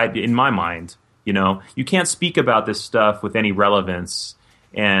is. In my mind, you can't speak about this stuff with any relevance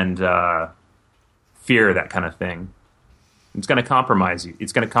and fear that kind of thing. It's going to compromise you.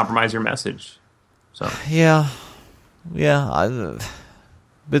 It's going to compromise your message. So yeah.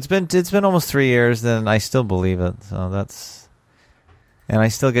 It's been almost 3 years, and I still believe it. So and I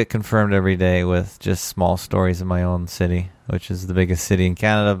still get confirmed every day with just small stories in my own city, which is the biggest city in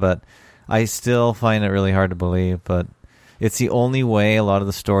Canada. But I still find it really hard to believe. But it's the only way a lot of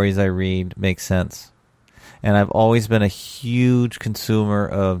the stories I read make sense. And I've always been a huge consumer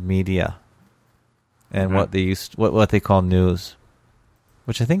of media and what they call news,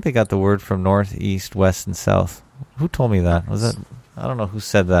 which I think they got the word from north, east, west, and south. Who told me that? Was it? I don't know who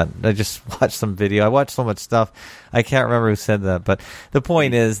said that. I just watched some video. I watched so much stuff. I can't remember who said that. But the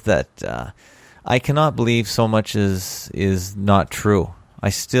point is that I cannot believe so much is not true. I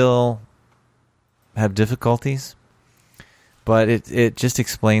still have difficulties, but it just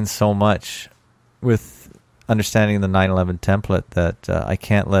explains so much with understanding the 9/11 template that I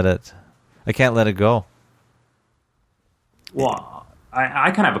can't let it go. Well,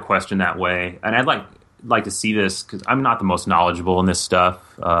 I kind of have a question that way, and I'd like to see this because I'm not the most knowledgeable in this stuff.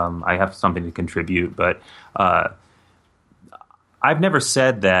 I have something to contribute, but I've never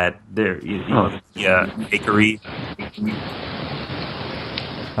said that bakery.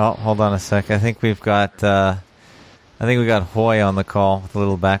 Oh, hold on a sec. I think we got Hoy on the call with a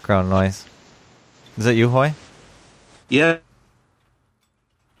little background noise. Is that you, Hoy? Yeah.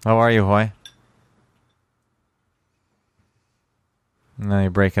 How are you, Hoy? No,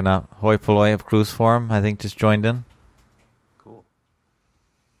 you're breaking up. Hoi Polloi of Cruise Forum, I think, just joined in. Cool.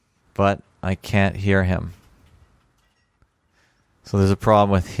 But I can't hear him. So there's a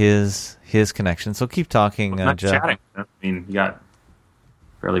problem with his connection. So keep talking, not Jeff. Chatting. I mean, you got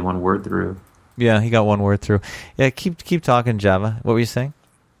barely one word through. Yeah, he got one word through. Yeah, keep talking, Java. What were you saying?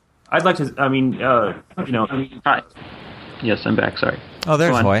 I'd like to. Hi. Yes, I'm back. Sorry. Oh,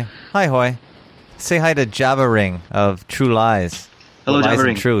 there's Hoy. Hi, Hoy. Say hi to Javaring of True Lies. Hello, Lies Javaring.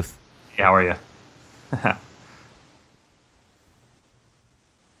 and Truth. Hey, how are you?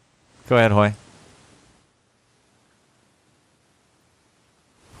 Go ahead, Hoy.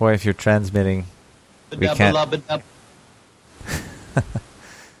 Hoy, if you're transmitting, we can't.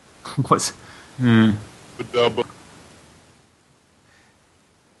 What's?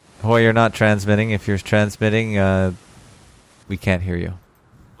 Hoy, you're not transmitting. If you're transmitting, we can't hear you.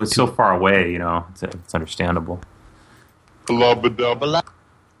 It's so far away, it's understandable. Yeah,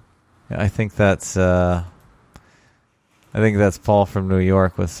 I think that's Paul from New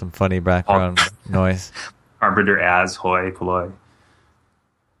York with some funny background noise. Carpenter as Hoi Polloi.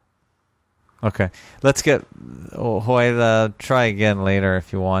 Okay, let's get Hoy. Try again later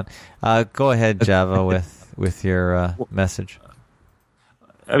if you want. Go ahead, Java, with your message.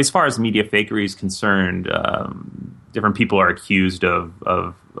 As far as media fakery is concerned, different people are accused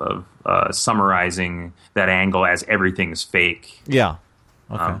of summarizing that angle as everything's fake. Yeah.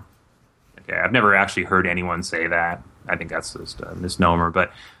 Okay. Okay. I've never actually heard anyone say that. I think that's just a misnomer.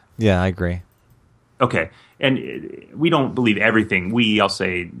 But yeah, I agree. Okay. And we don't believe everything. I'll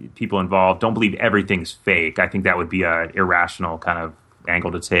say people involved, don't believe everything's fake. I think that would be an irrational kind of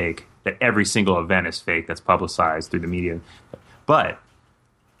angle to take, that every single event is fake that's publicized through the media. But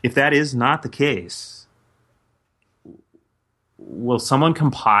if that is not the case, will someone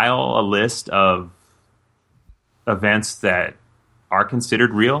compile a list of events that are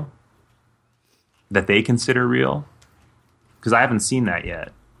considered real, that they consider real? Because I haven't seen that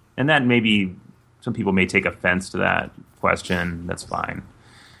yet. And that maybe some people may take offense to that question. That's fine.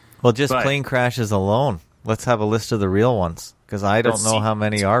 Well, just plane crashes alone. Let's have a list of the real ones, because I don't know how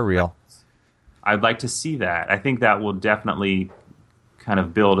many are real. I'd like to see that. I think that will definitely kind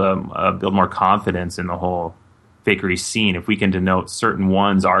of build more confidence in the whole fakery scene. If we can denote certain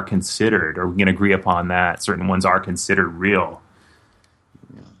ones are considered, or we can agree upon that, certain ones are considered real.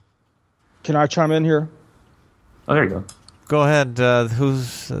 Can I chime in here? Oh, there you go. Go ahead.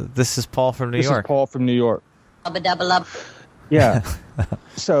 This is Paul from New York. This is Paul from New York. Yeah.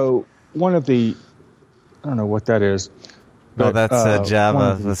 So one of the, I don't know what that is. No, that's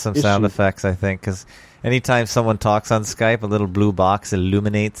Java with some sound effects, I think, because anytime someone talks on Skype, a little blue box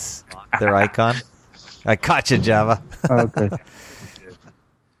illuminates their icon. I caught you, Java. Okay.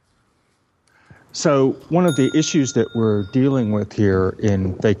 So one of the issues that we're dealing with here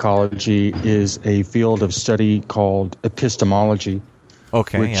in Fakeology is a field of study called epistemology.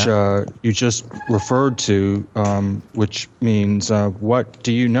 Okay, which you just referred to, which means what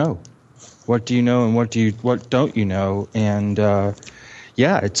do you know? What do you know, and what don't you know? And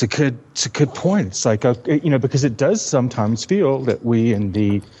it's a good point. It's like because it does sometimes feel that we in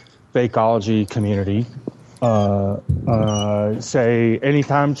the Fakeology community say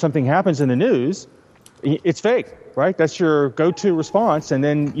anytime something happens in the news, it's fake, right? That's your go-to response, and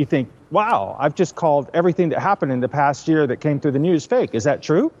then you think, wow, I've just called everything that happened in the past year that came through the news fake. Is that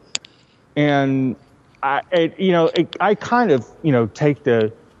true? And I kind of, take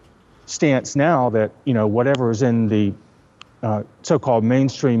the stance now that, whatever is in the so-called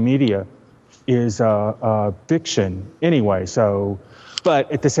mainstream media is fiction anyway. So,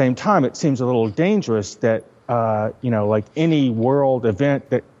 but at the same time, it seems a little dangerous that, like any world event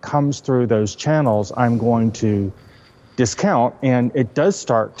that comes through those channels, I'm going to discount, and it does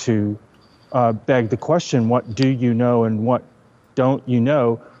start to beg the question: what do you know and what don't you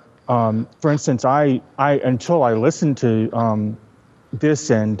know? For instance, I until I listened to this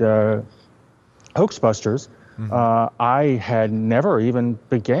and Hoaxbusters, I had never even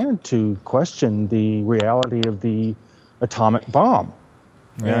began to question the reality of the atomic bomb.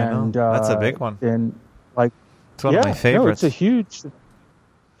 Yeah, and that's a big one. And it's one of my favorites. No, it's a huge.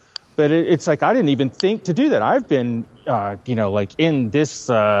 But it's like I didn't even think to do that. I've been, in this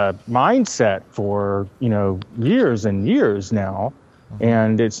mindset for, years and years now. Mm-hmm.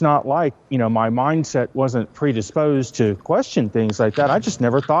 And it's not like, my mindset wasn't predisposed to question things like that. I just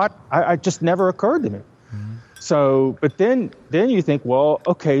never thought, I just never occurred to me. Mm-hmm. So, but then you think, well,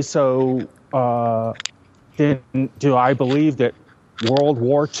 okay, so then do I believe that World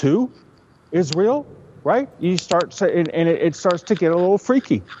War II is real? Right? You start saying, and it starts to get a little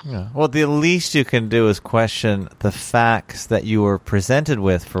freaky. Yeah. Well, the least you can do is question the facts that you were presented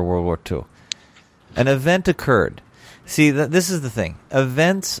with for World War II. An event occurred. See, this is the thing.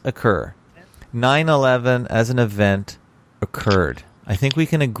 Events occur. 9/11 as an event occurred. I think we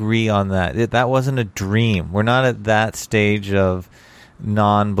can agree on that. That wasn't a dream. We're not at that stage of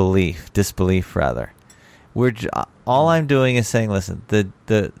disbelief rather. All I'm doing is saying, listen,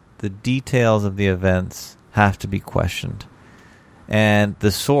 the details of the events have to be questioned. And the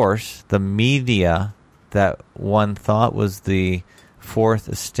source, the media that one thought was the fourth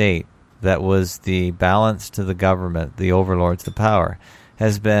estate, that was the balance to the government, the overlords, the power,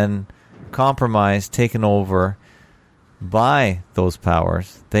 has been compromised, taken over by those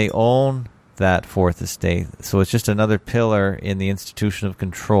powers. They own that fourth estate. So it's just another pillar in the institution of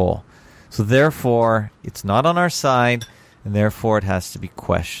control. So therefore, it's not on our side, and therefore it has to be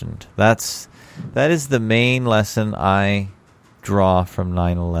questioned. That is the main lesson I draw from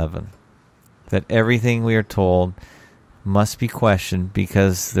 9/11. That everything we are told must be questioned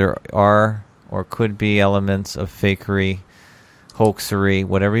because there are or could be elements of fakery, hoaxery,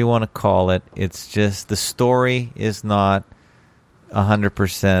 whatever you want to call it. It's just the story is not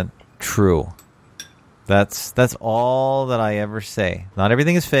 100% true. That's all that I ever say. Not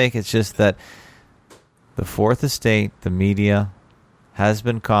everything is fake. It's just that the fourth estate, the media, has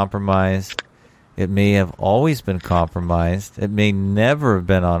been compromised. It may have always been compromised. It may never have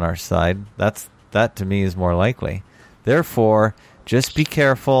been on our side. That to me is more likely. Therefore, just be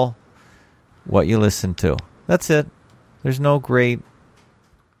careful what you listen to. That's it. There's no great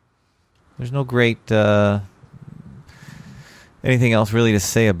anything else really to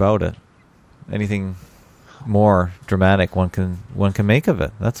say about it. Anything more dramatic one can make of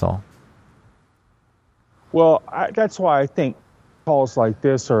it. That's all. Well, that's why I think calls like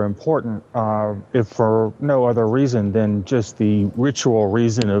this are important, if for no other reason than just the ritual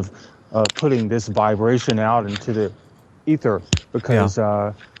reason of putting this vibration out into the ether. Because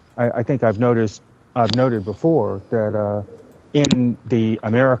I think I've noted before that in the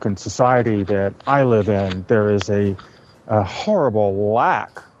American society that I live in, there is a horrible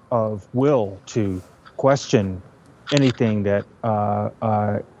lack of will to question anything that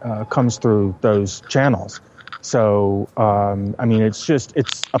comes through those channels. So,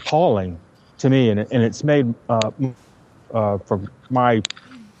 it's appalling to me, and it's made, from my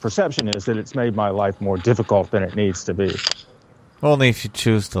perception, is that it's made my life more difficult than it needs to be. Only if you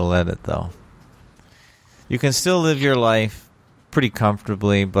choose to let it, though. You can still live your life pretty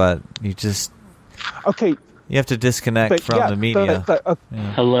comfortably, but you just... Okay. You have to disconnect from the media.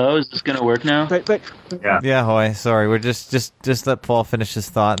 Hello, is this going to work now? Yeah, Hoy. Sorry, we're just let Paul finish his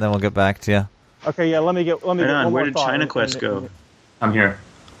thought, and then we'll get back to you. Okay, yeah. Let me get one more Where did thought. China Quest go? I'm here.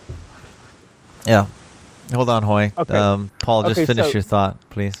 Yeah. Hold on, Hoy. Okay. Paul, just finish your thought,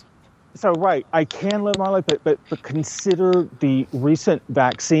 please. So, right, I can live my life, but consider the recent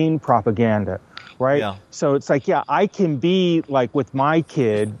vaccine propaganda. right? Yeah. So it's like, yeah, I can be like with my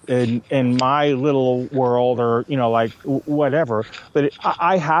kid in my little world, or like whatever. But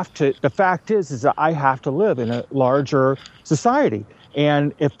I have to. The fact is that I have to live in a larger society.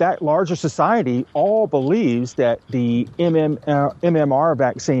 And if that larger society all believes that the MMR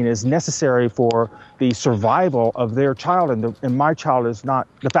vaccine is necessary for the survival of their child, and my child is not,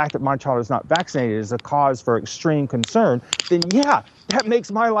 the fact that my child is not vaccinated is a cause for extreme concern, then yeah, that makes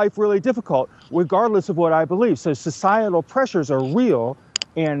my life really difficult, regardless of what I believe. So societal pressures are real,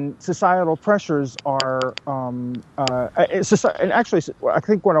 and societal pressures are, and actually, I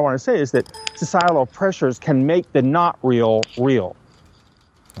think what I want to say is that societal pressures can make the not real real.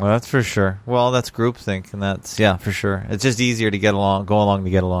 Well, that's for sure. Well, that's groupthink, and that's, yeah, for sure. It's just easier to go along to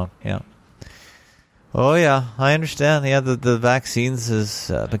get along. Yeah. Oh, yeah, I understand. Yeah, the vaccines has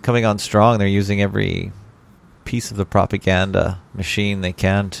been coming on strong. They're using every piece of the propaganda machine they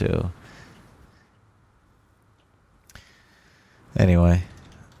can to. Anyway,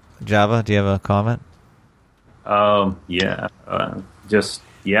 Java, do you have a comment? Yeah. It's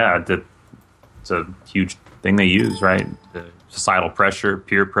a huge thing they use, right? The societal pressure,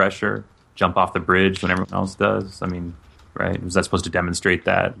 peer pressure, jump off the bridge when everyone else does. I mean, right? Was that supposed to demonstrate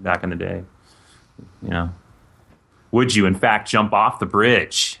that back in the day? Would you, in fact, jump off the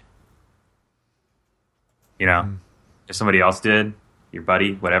bridge? If somebody else did, your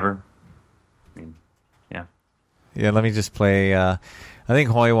buddy, whatever. I mean, yeah. Yeah, let me just play. I think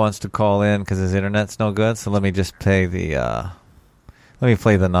Hoy wants to call in because his internet's no good, so let me just play the... let me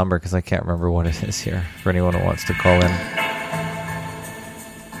play the number because I can't remember what it is here for anyone who wants to call in.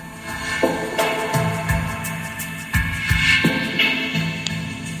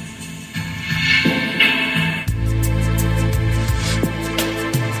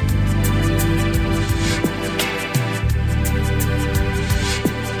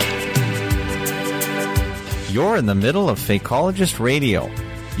 You're in the middle of Fakeologist Radio.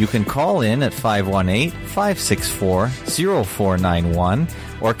 You can call in at 518-564-0491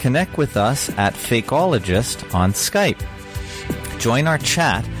 or connect with us at Fakeologist on Skype. Join our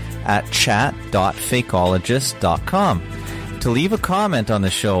chat at chat.fakeologist.com. To leave a comment on the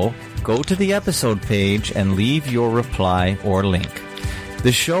show, go to the episode page and leave your reply or link.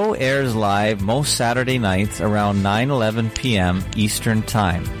 The show airs live most Saturday nights around 9:11 p.m. Eastern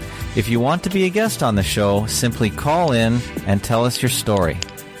Time. If you want to be a guest on the show, simply call in and tell us your story.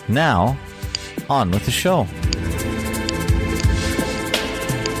 Now, on with the show.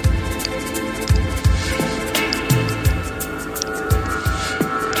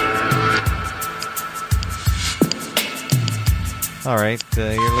 All right,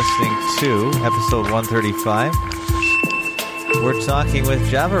 you're listening to episode 135. We're talking with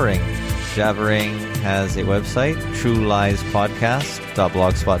Javaring. Javaring has a website,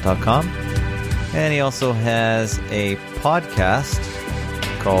 trueliespodcast.blogspot.com. And he also has a podcast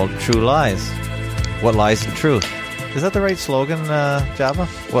called True Lies. What Lies in Truth. Is that the right slogan, Java?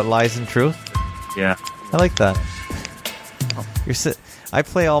 What Lies in Truth? Yeah. I like that. I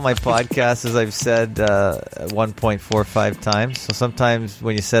play all my podcasts, as I've said, 1.45 times. So sometimes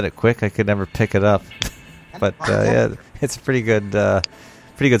when you said it quick, I could never pick it up. But yeah, it's a pretty good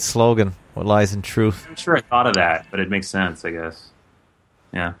slogan. What Lies in Truth. I'm sure I thought of that, but it makes sense, I guess.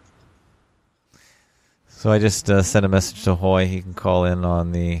 Yeah. So I just sent a message to Hoy. He can call in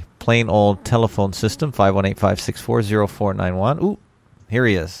on the plain old telephone system, 518-564-0491. Ooh, here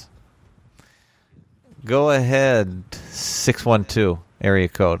he is. Go ahead, 612, area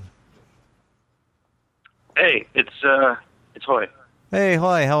code. Hey, it's Hoy. Hey,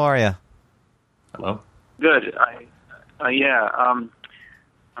 Hoy, how are you? Hello. Good.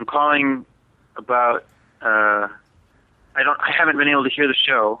 I'm calling about. I haven't been able to hear the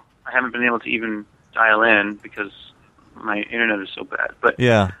show. I haven't been able to even dial in because my internet is so bad. But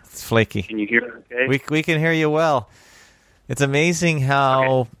yeah, it's flaky. Can you hear it okay? We can hear you well. It's amazing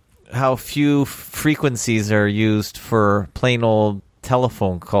how few frequencies are used for plain old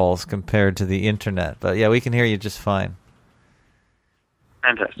telephone calls compared to the internet. But yeah, we can hear you just fine.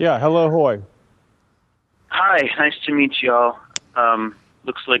 Fantastic. Yeah, hello, Hoy. Hi, nice to meet y'all.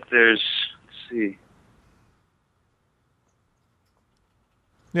 Looks like there's, let's see.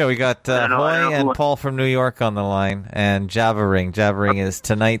 Yeah, we got Hoy and Paul from New York on the line, and Javaring. Javaring is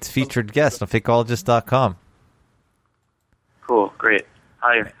tonight's featured guest on Fakeologist.com. Cool, great.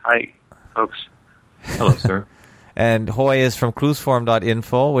 Hi, folks. Hello, sir. And Hoy is from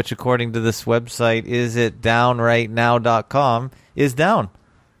cluesforum.info, which according to this website, isitdownrightnow.com, is down.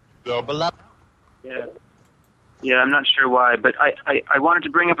 Yeah, I'm not sure why, but I wanted to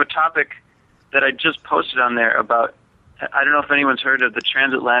bring up a topic that I just posted on there about I don't know if anyone's heard of the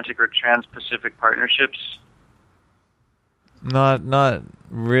transatlantic or trans-Pacific partnerships. Not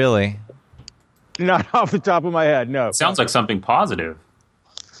really. Not off the top of my head, no. It sounds like something positive.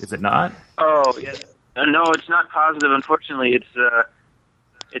 Is it not? Oh, yeah. No, it's not positive. Unfortunately,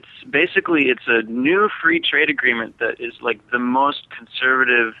 it's basically a new free trade agreement that is like the most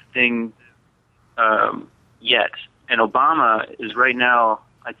conservative thing yet. And Obama is right now,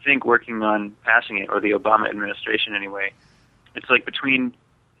 I think, working on passing it, or the Obama administration anyway. It's like between,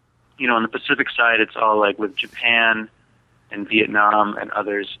 on the Pacific side, it's all like with Japan and Vietnam and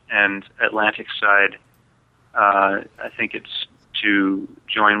others, and Atlantic side, I think it's to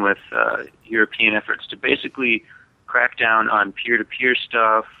join with European efforts to basically crack down on peer-to-peer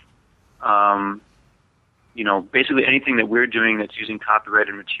stuff. Basically anything that we're doing that's using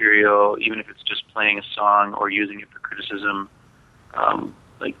copyrighted material, even if it's just playing a song or using it for criticism,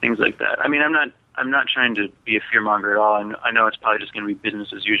 like things like that. I mean, I'm not trying to be a fearmonger at all. I know it's probably just going to be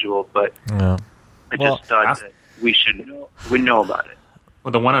business as usual, but I just thought that we know about it.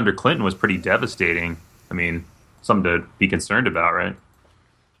 Well, the one under Clinton was pretty devastating. I mean, something to be concerned about, right?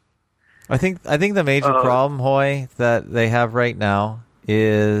 I think the major problem, Hoy, that they have right now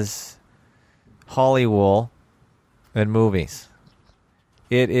is Hollywood and movies.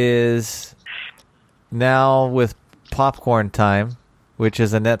 It is now with Popcorn Time, which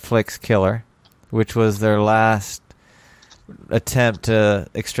is a Netflix killer, which was their last attempt to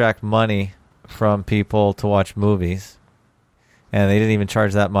extract money from people to watch movies. And they didn't even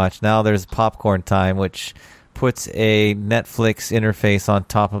charge that much. Now there's Popcorn Time, which puts a Netflix interface on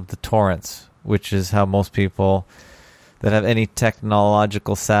top of the torrents, which is how most people that have any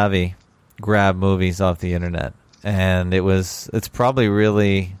technological savvy grab movies off the internet. And it's probably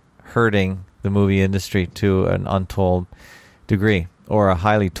really hurting the movie industry to an untold degree, or a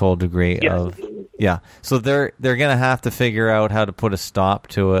highly told degree So they're going to have to figure out how to put a stop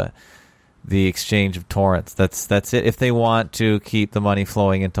to the exchange of torrents. That's it. If they want to keep the money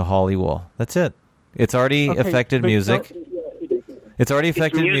flowing into Hollywood, that's it. It's already affected music. It's already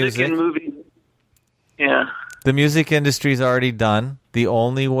affected music. And movies. Yeah. The music industry's already done. The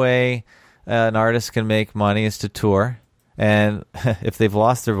only way an artist can make money is to tour. And if they've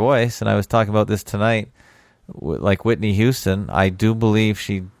lost their voice, and I was talking about this tonight, like Whitney Houston, I do believe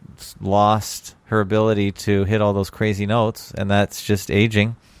she lost her ability to hit all those crazy notes, and that's just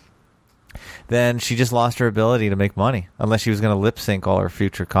aging. Then she just lost her ability to make money, unless she was going to lip sync all her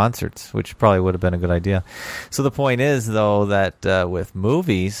future concerts, which probably would have been a good idea. So the point is, though, that with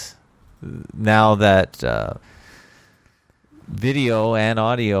movies, now that video and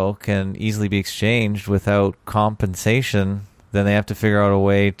audio can easily be exchanged without compensation, then they have to figure out a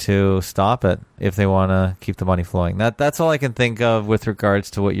way to stop it if they want to keep the money flowing. That's all I can think of with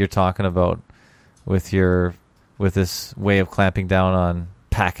regards to what you're talking about with this way of clamping down on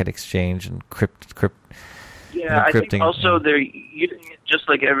packet exchange and Yeah, I think also they're using it just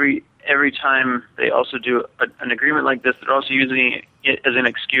like every time they also do an agreement like this. They're also using it as an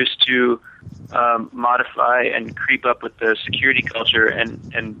excuse to modify and creep up with the security culture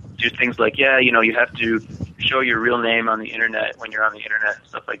and do things like, you have to show your real name on the internet when you're on the internet and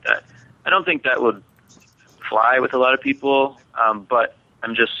stuff like that. I don't think that would fly with a lot of people, but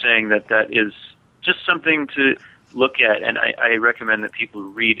I'm just saying that is just something to look at, and I recommend that people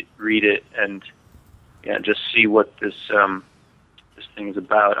read it and just see what this thing is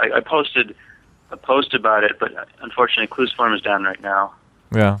about. I posted a post about it, but unfortunately Clues Forum is down right now.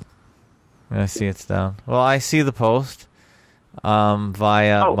 Yeah, I see it's down. Well, I see the post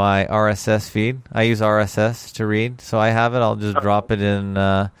via my RSS feed. I use RSS to read, so I have it. I'll just drop it in.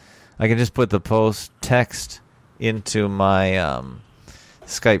 I can just put the post text into my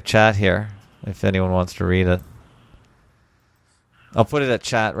Skype chat here if anyone wants to read it. I'll put it at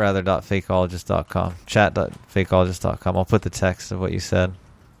chat.fakeologist.com. Chat.fakeologist.com. I'll put the text of what you said.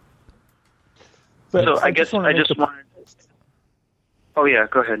 But so I just wanted... Oh, yeah,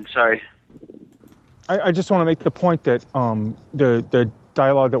 go ahead. Sorry. I just want to make the point that the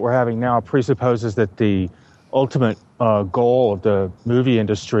dialogue that we're having now presupposes that the ultimate goal of the movie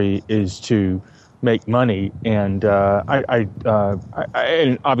industry is to make money, and and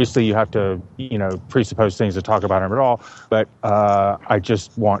obviously you have to presuppose things to talk about them at all. But I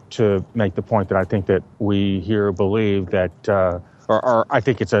just want to make the point that I think that we here believe that, or I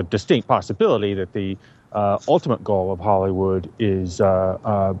think it's a distinct possibility that the ultimate goal of Hollywood is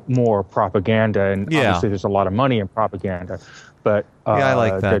more propaganda, and obviously there's a lot of money in propaganda. But I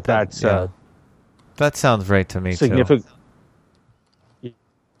like that. That sounds right to me significant. too.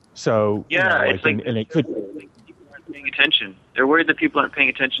 So it's like and it could. People aren't paying attention. They're worried that people aren't paying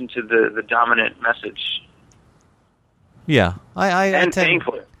attention to the dominant message. Yeah, I and tend, paying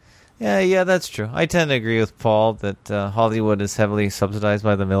for it. Yeah, that's true. I tend to agree with Paul that Hollywood is heavily subsidized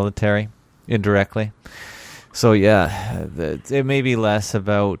by the military, indirectly. So, yeah, it may be less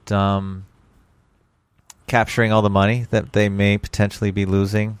about capturing all the money that they may potentially be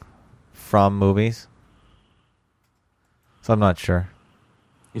losing from movies. So I'm not sure.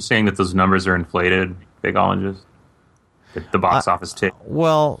 You're saying that those numbers are inflated, Fakeologist? The box office tick.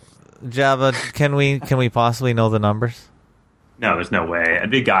 Well, Java, can we possibly know the numbers? No, there's no way.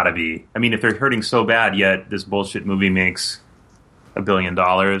 They gotta be. I mean, if they're hurting so bad, yet this bullshit movie makes $1 billion,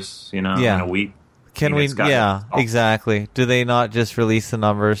 in a week. Can we? Yeah, exactly. Do they not just release the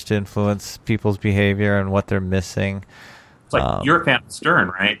numbers to influence people's behavior and what they're missing? It's like you're a fan of Stern,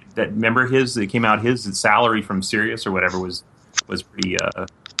 right? Remember his salary from Sirius or whatever was pretty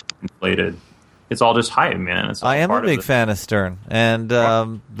inflated. It's all just hype, man. I am a big fan of Stern, and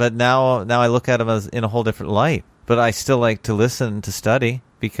but now I look at him as in a whole different light. But I still like to listen to study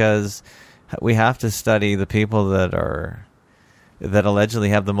because we have to study the people that allegedly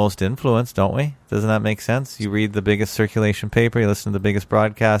have the most influence, don't we? Doesn't that make sense? You read the biggest circulation paper, you listen to the biggest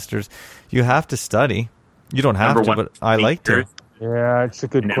broadcasters. You have to study. You don't have to, but I like to. Yeah, it's a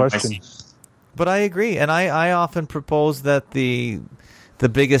good question. But I agree, and I often propose that the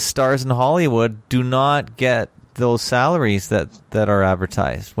biggest stars in Hollywood do not get those salaries that are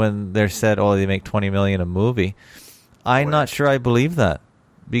advertised when they're said, oh, they make $20 million a movie. I'm not sure I believe that,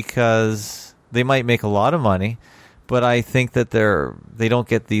 because they might make a lot of money, but I think that they don't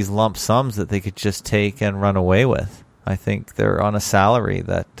get these lump sums that they could just take and run away with. I think they're on a salary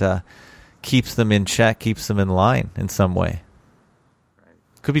that keeps them in check, keeps them in line in some way.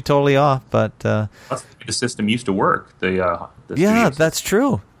 Could be totally off, but that's the way the system used to work. Yeah, that's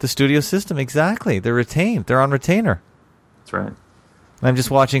true. The studio system, exactly. They're retained. They're on retainer. That's right. I'm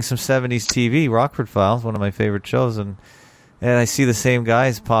just watching some 70s TV, Rockford Files, one of my favorite shows, and I see the same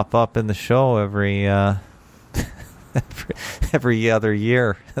guys pop up in the show every other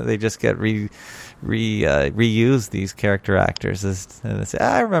year. They just get reused, these character actors, and they say,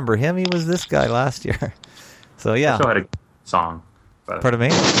 I remember him. He was this guy last year. So yeah. The show had a song. Pardon me?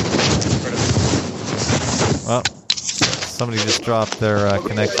 Well, somebody just dropped their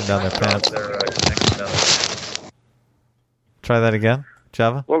connection down their pants. Try that again,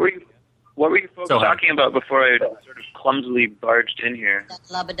 Java. What were you folks talking about before I sort of clumsily barged in here?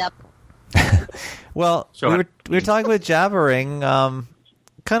 Well, we were talking with Javaring,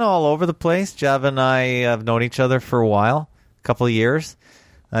 kind of all over the place. Java and I have known each other for a while, a couple of years.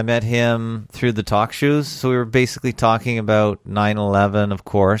 I met him through the talk shows, so we were basically talking about 9/11, of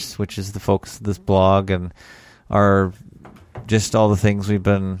course, which is the focus of this blog, and just all the things we've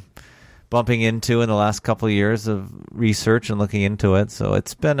been bumping into in the last couple of years of research and looking into it. So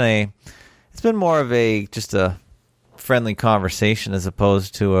it's been more of just a friendly conversation as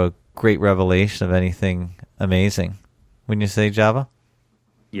opposed to a great revelation of anything amazing. Wouldn't you say, Java?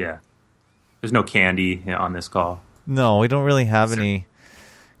 Yeah. There's no candy on this call. No, we don't really have any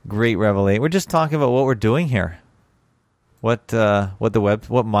great revelation. We're just talking about what we're doing here. What my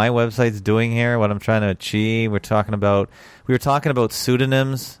website's doing here, what I'm trying to achieve. We were talking about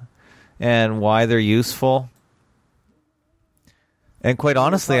pseudonyms and why they're useful. And quite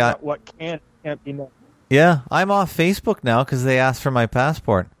honestly, what can't be known. Yeah, I'm off Facebook now because they asked for my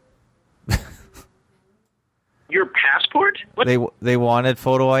passport. Your passport? What? They wanted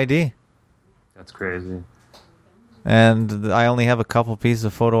photo ID. That's crazy. And I only have a couple pieces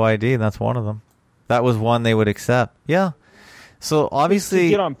of photo ID, and that's one of them. That was one they would accept. Yeah. So obviously,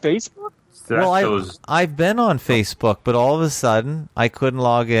 you get on Facebook? Well, I've been on Facebook, but all of a sudden I couldn't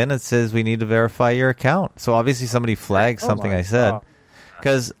log in. It says we need to verify your account. So obviously somebody flagged something I said,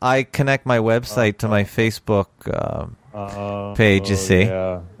 because I connect my website to my Facebook page. You see?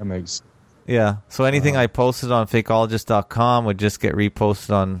 Yeah, that makes. Yeah. So anything I posted on Fakeologist.com would just get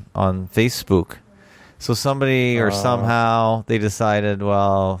reposted on Facebook. So somebody or somehow they decided,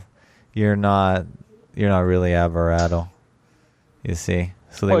 well, you're not really Alvarado. You see,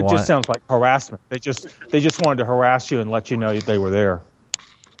 so it just sounds like harassment. They just wanted to harass you and let you know they were there.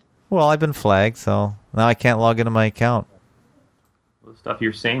 Well, I've been flagged, so now I can't log into my account. The stuff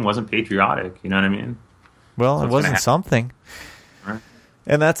you're saying wasn't patriotic. You know what I mean? Well, it wasn't something. Right.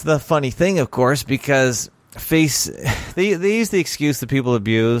 And that's the funny thing, of course, because they use the excuse that people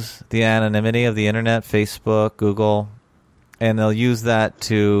abuse the anonymity of the internet, Facebook, Google, and they'll use that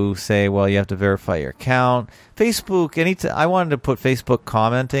to say, well, you have to verify your account. Facebook, I wanted to put Facebook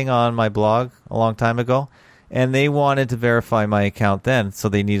commenting on my blog a long time ago, and they wanted to verify my account then, so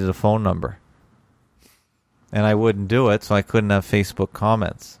they needed a phone number. And I wouldn't do it, so I couldn't have Facebook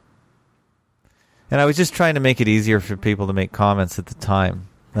comments. And I was just trying to make it easier for people to make comments at the time.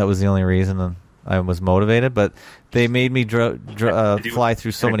 That was the only reason I was motivated. But they made me fly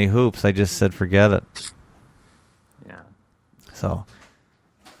through so many hoops, I just said forget it. Yeah. So,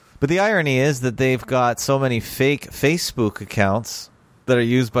 but the irony is that they've got so many fake Facebook accounts that are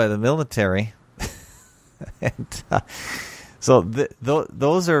used by the military. And so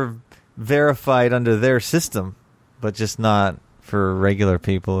those are verified under their system, but just not for regular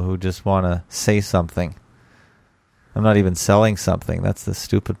people who just want to say something. I'm not even selling something. That's the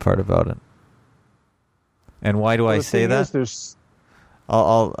stupid part about it. And why do I say that?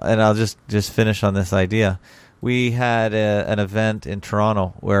 I'll just finish on this idea. We had an event in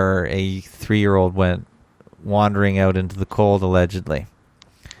Toronto where a 3-year-old went wandering out into the cold allegedly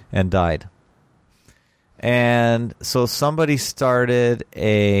and died. And so somebody started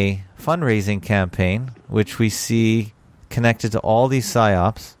a fundraising campaign, which we see connected to all these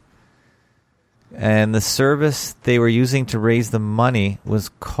PSYOPs. And the service they were using to raise the money was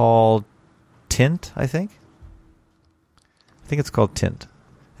called Tint, I think. I think it's called Tint.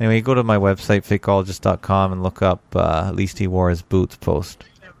 Anyway, you go to my website, fakeologist.com, and look up At Least He Wore His Boots post.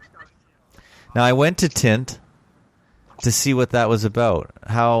 Now, I went to Tint to see what that was about,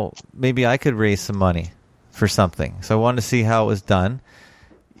 how maybe I could raise some money for something. So I wanted to see how it was done.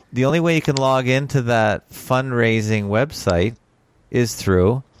 The only way you can log into that fundraising website is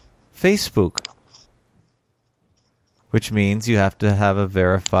through Facebook, which means you have to have a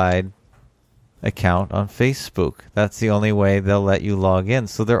verified account on Facebook. That's the only way they'll let you log in.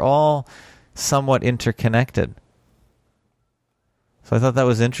 So they're all somewhat interconnected. So I thought that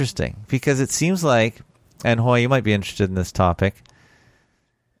was interesting because it seems like, and Hoy, you might be interested in this topic,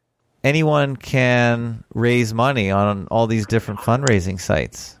 anyone can raise money on all these different fundraising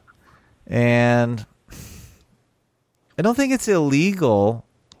sites. And I don't think it's illegal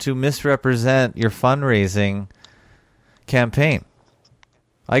to misrepresent your fundraising campaign.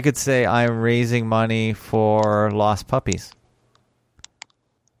 I could say I'm raising money for lost puppies.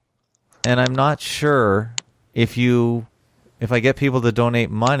 And I'm not sure if I get people to donate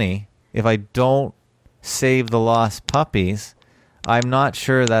money, if I don't save the lost puppies, I'm not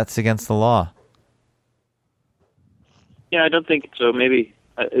sure that's against the law. Yeah, I don't think so. Maybe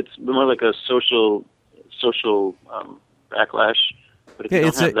it's more like a social backlash. But if you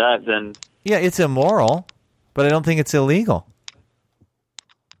don't have that, then... Yeah, it's immoral, but I don't think it's illegal.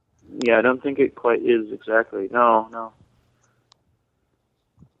 Yeah, I don't think it quite is exactly. No.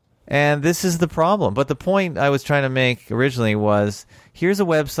 And this is the problem. But the point I was trying to make originally was, here's a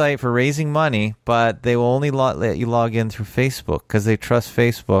website for raising money, but they will only let you log in through Facebook because they trust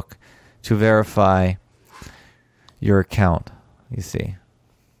Facebook to verify your account, you see.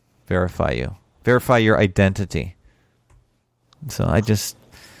 Verify you. Verify your identity. So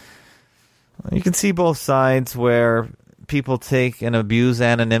you can see both sides where people take and abuse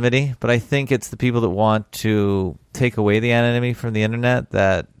anonymity, but I think it's the people that want to take away the anonymity from the internet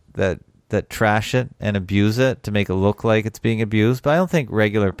that trash it and abuse it to make it look like it's being abused. But I don't think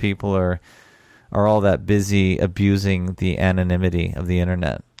regular people are all that busy abusing the anonymity of the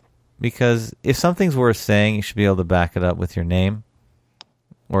internet. Because if something's worth saying, you should be able to back it up with your name,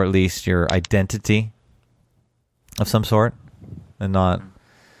 or at least your identity of some sort, and not...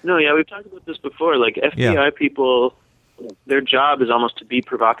 No, yeah, we've talked about this before. Like, FBI people, their job is almost to be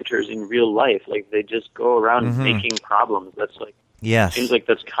provocateurs in real life. Like, they just go around making problems. That's like... Yes. Seems like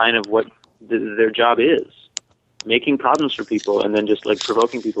that's kind of what their job is. Making problems for people and then just like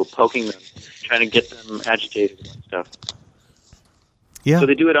provoking people, poking them, trying to get them agitated and stuff. Yeah. So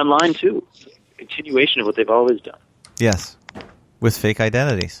they do it online too. Continuation of what they've always done. Yes. With fake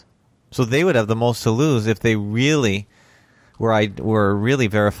identities. So they would have the most to lose if they really were really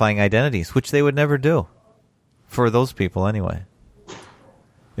verifying identities, which they would never do. For those people anyway.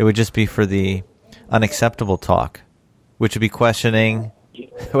 It would just be for the unacceptable talk, which would be questioning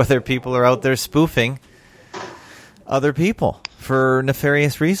whether people are out there spoofing other people for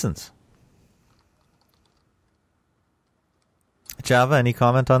nefarious reasons. Java, any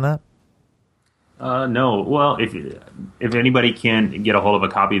comment on that? No. Well, if anybody can get a hold of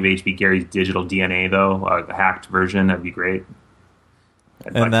a copy of H.B. Gary's Digital DNA, though, a hacked version, that'd be great.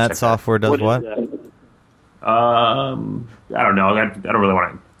 And that software does what? I don't know. I don't really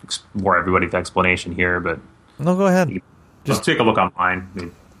want to bore everybody with explanation here, but... No, go ahead. Just take a look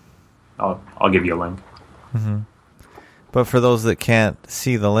online. I'll give you a link. Mm-hmm. But for those that can't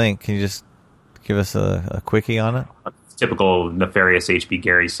see the link, can you just give us a quickie on it? Typical nefarious H.B.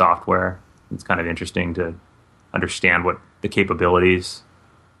 Gary software. It's kind of interesting to understand what the capabilities.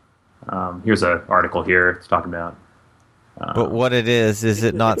 Here's an article here. It's talking about But what it is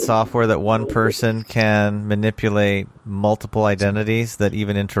it not software that one person can manipulate multiple identities that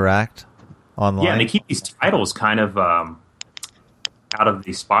even interact online? Yeah, and they keep these titles kind of out of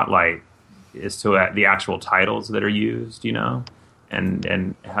the spotlight as to the actual titles that are used,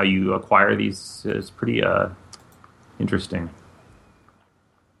 and how you acquire these is pretty interesting.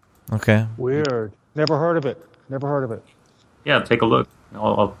 Okay. Weird. Never heard of it. Yeah, take a look.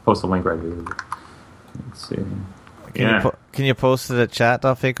 I'll post a link right here. Let's see. Can you post it at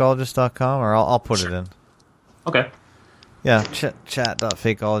chat.fakeologist.com, or I'll put it in? Okay. Yeah,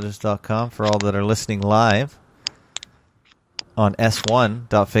 chat.fakeologist.com for all that are listening live on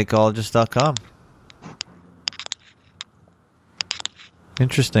s1.fakeologist.com.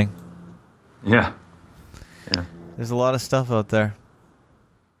 Interesting. Yeah. There's a lot of stuff out there.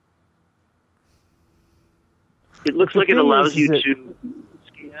 It looks like it allows you to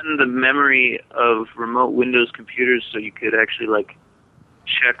scan the memory of remote Windows computers, so you could actually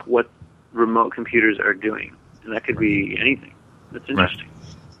check what remote computers are doing, and that could be anything. That's interesting.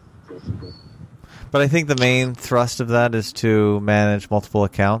 Right. But I think the main thrust of that is to manage multiple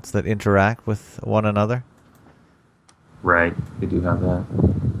accounts that interact with one another. Right, they do have that.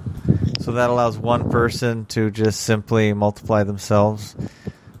 So that allows one person to just simply multiply themselves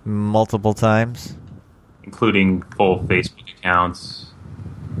multiple times. Including full Facebook accounts.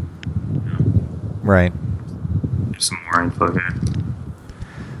 Right. There's some more info here.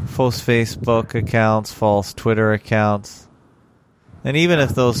 False Facebook accounts, false Twitter accounts. And even if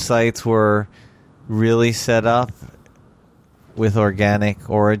those sites were really set up with organic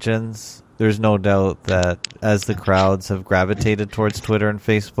origins, there's no doubt that as the crowds have gravitated towards Twitter and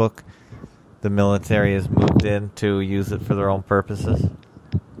Facebook, the military has moved in to use it for their own purposes.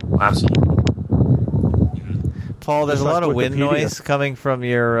 Absolutely. Paul, there's a lot of wind noise coming from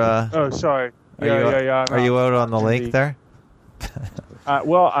your... oh, sorry. Yeah. Are you out on the lake there?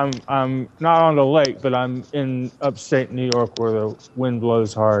 Well, I'm not on the lake, but I'm in upstate New York where the wind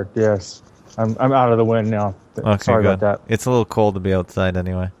blows hard. Yes, I'm out of the wind now. Okay, sorry good. about that. It's a little cold to be outside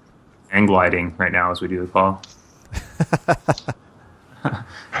anyway. And gliding right now as we do the call.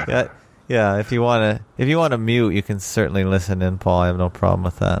 Yeah. If you want to mute, you can certainly listen in, Paul. I have no problem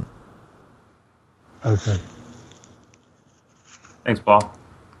with that. Okay. Thanks, Paul.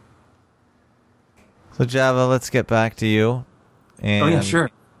 So Java, let's get back to you. And oh yeah, sure.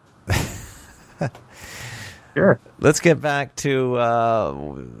 Sure. Let's get back to.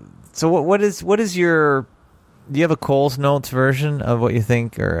 So what is your? Do you have a Cole's Notes version of what you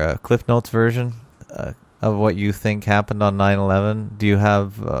think, or a Cliff Notes version of what you think happened on 9/11? Do you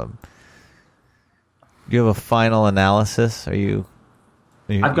have? Do you have a final analysis? I've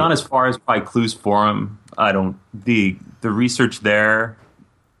gone as far as probably Clues Forum. I don't. The research there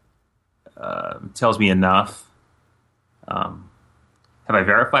tells me enough. Have I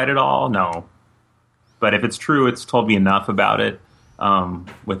verified it all? No. But if it's true, it's told me enough about it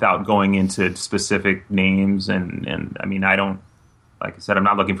without going into specific names. And I mean, I don't, like I said, I'm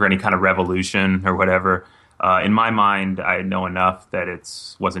not looking for any kind of revolution or whatever. In my mind, I know enough that it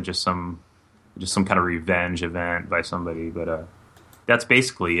wasn't just some kind of revenge event by somebody. But that's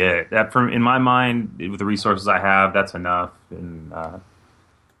basically it. That, in my mind, with the resources I have, that's enough. And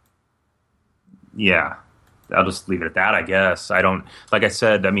yeah. I'll just leave it at that, I guess. I don't, like I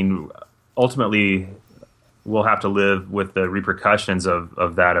said, I mean, ultimately, we'll have to live with the repercussions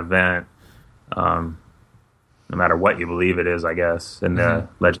of that event, no matter what you believe it is, I guess, and the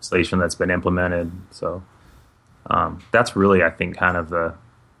legislation that's been implemented. So that's really, I think, kind of the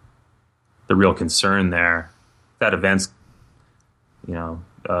real concern there. That event's, gone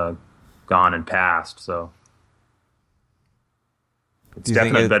and past, so it's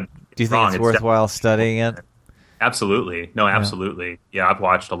definitely. Do you think it's worthwhile studying it? Absolutely. No, absolutely. Yeah, I've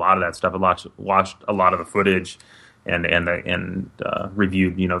watched a lot of that stuff. I've watched a lot of the footage and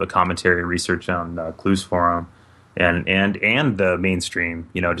reviewed, the commentary research on Clues Forum and the mainstream,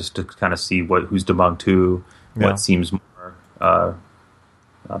 just to kind of see who's debunked who, what seems more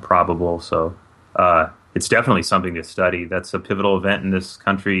probable. So it's definitely something to study. That's a pivotal event in this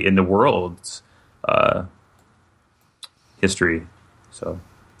country, in the world's history. So.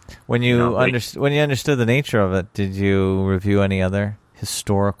 When you understood the nature of it, did you review any other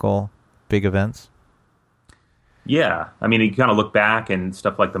historical big events? Yeah, I mean, you kind of look back and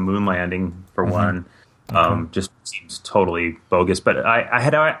stuff like the moon landing, for one, just seems totally bogus. But I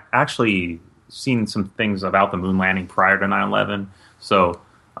had actually seen some things about the moon landing prior to 9/11, so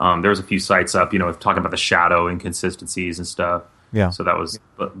there was a few sites up, talking about the shadow inconsistencies and stuff. Yeah. So that was,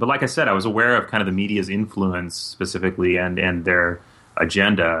 but like I said, I was aware of kind of the media's influence specifically and their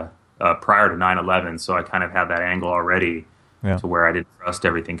agenda prior to 9/11, so I kind of had that angle already to where I didn't trust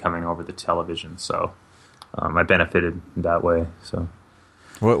everything coming over the television. So I benefited that way. So,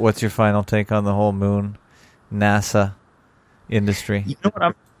 what's your final take on the whole moon NASA industry? You know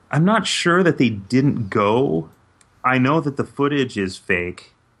what? I'm not sure that they didn't go. I know that the footage is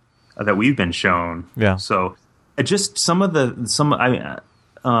fake that we've been shown. Yeah. So just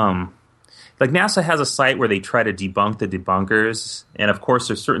like NASA has a site where they try to debunk the debunkers, and of course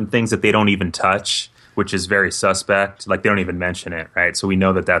there's certain things that they don't even touch, which is very suspect. Like they don't even mention it, right? So we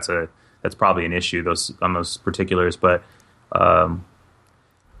know that that's probably an issue on those particulars. But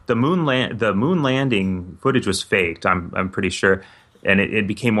the moon landing footage was faked. I'm pretty sure, and it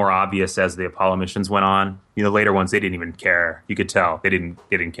became more obvious as the Apollo missions went on. You know, later ones they didn't even care. You could tell they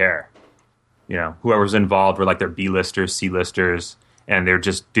didn't care. You know, whoever was involved were like their B-listers, C-listers, and they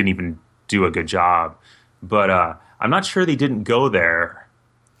just didn't even do a good job. But I'm not sure they didn't go there.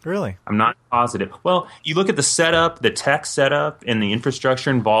 Really? I'm not positive. Well, you look at the setup, the tech setup, and the infrastructure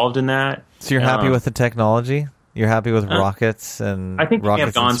involved in that. So you're happy with the technology? You're happy with rockets and I think rockets they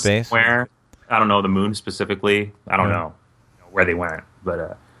have gone in space? Somewhere. I don't know, the moon specifically. I don't know where they went.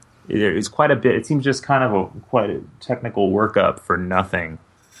 But it's quite a bit. It seems just kind of quite a technical workup for nothing.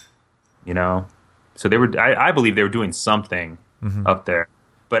 You know? So they were. I believe they were doing something up there.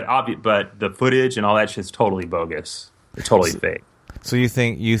 But the footage and all that shit's totally bogus. It's totally fake. So you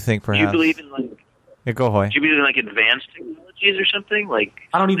think perhaps? Do you believe in like? Yeah, go ahead. Do you believe in like advanced technologies or something? Like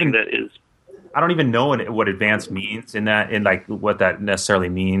I don't even know what advanced means in like what that necessarily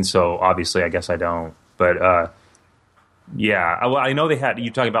means. So obviously, I guess I don't. But yeah, well, I know they had.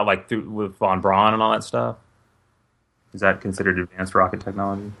 You talking about like with von Braun and all that stuff? Is that considered advanced rocket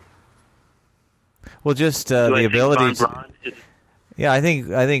technology? Well, just the ability to. Yeah, I think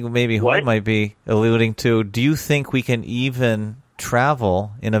maybe Holt might be alluding to. Do you think we can even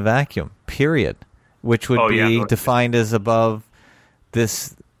travel in a vacuum? Period, which would be defined as above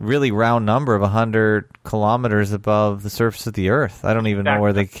this really round number of 100 kilometers above the surface of the Earth. I don't even know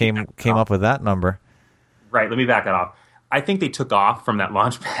where they came up with that number. Right. Let me back that off. I think they took off from that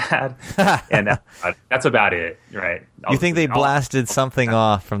launch pad, and that's about it. Right. You think they blasted something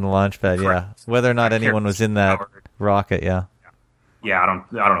off from the launch pad? Yeah. Whether or not anyone was in that rocket, yeah. Yeah, I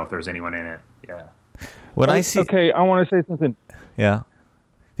don't know if there's anyone in it. Yeah. When I see, I want to say something. Yeah.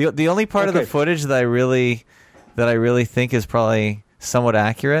 The only part of the footage that I really think is probably somewhat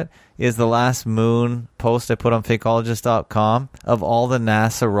accurate is the last moon post I put on Fakeologist.com of all the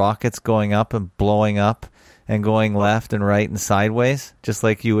NASA rockets going up and blowing up and going left and right and sideways, just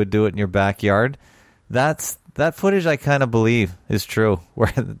like you would do it in your backyard. That footage I kind of believe is true,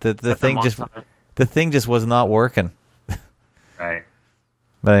 where the thing just was not working. Right.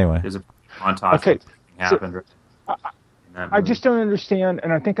 But anyway, there's a montage happened. So, I just don't understand,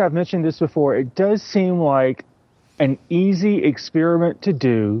 and I think I've mentioned this before. It does seem like an easy experiment to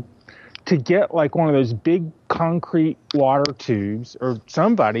do, to get like one of those big concrete water tubes, or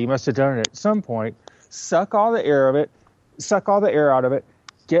somebody must have done it at some point. Suck all the air out of it.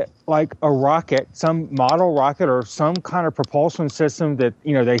 Get like a rocket, some model rocket or some kind of propulsion system that,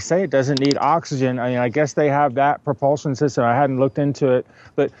 they say it doesn't need oxygen. I mean, I guess they have that propulsion system. I hadn't looked into it,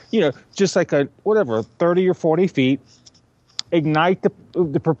 but just like 30 or 40 feet, ignite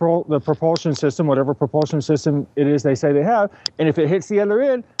the propulsion system, whatever propulsion system it is they say they have, and if it hits the other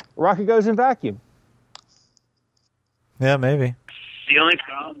end, rocket goes in vacuum. Yeah, maybe. The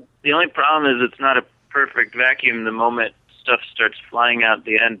only problem is it's not a perfect vacuum the moment stuff starts flying out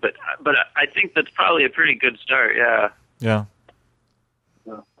the end, but I think that's probably a pretty good start. Yeah.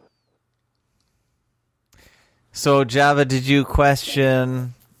 So Java, did you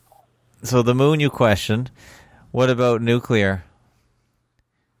question? So the moon you questioned. What about nuclear?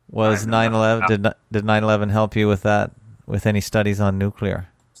 Was 9/11 did 9/11 help you with that? With any studies on nuclear?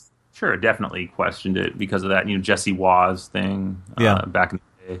 Sure, definitely questioned it because of that. Jesse Waz thing. Back in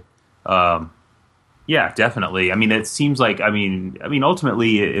the day. Yeah, definitely. I mean, it seems like,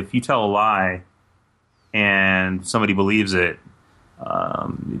 ultimately, if you tell a lie and somebody believes it,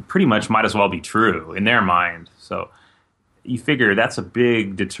 it pretty much might as well be true in their mind. So you figure that's a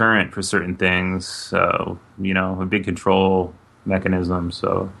big deterrent for certain things. So, a big control mechanism.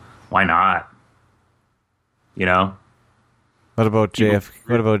 So why not? What about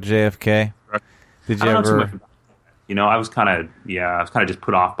JFK? Did you ever? I was kind of just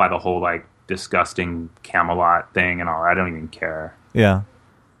put off by the whole disgusting Camelot thing and all. I don't even care. Yeah.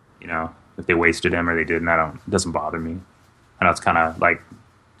 If they wasted him or they didn't, it doesn't bother me. I know it's kind of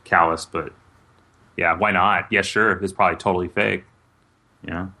callous, but yeah, why not? Yeah, sure. It's probably totally fake.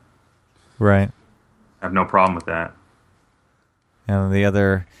 Right. I have no problem with that. And the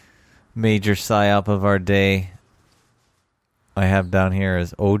other major psyop of our day I have down here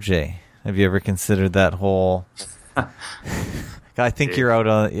is OJ. Have you ever considered that whole? I think you're out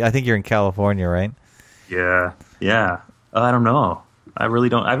on. I think you're in California, right? Yeah. I don't know. I really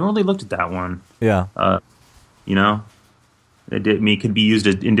don't. I haven't really looked at that one. Yeah. It could be used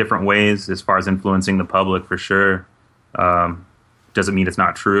in different ways as far as influencing the public, for sure. Doesn't mean it's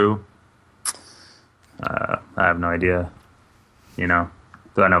not true. I have no idea.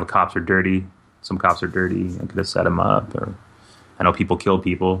 But I know the cops are dirty. Some cops are dirty. I could have set them up, or I know people kill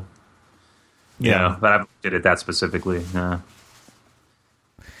people. Yeah, but I haven't looked at it that specifically.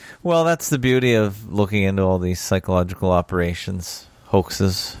 Well, that's the beauty of looking into all these psychological operations,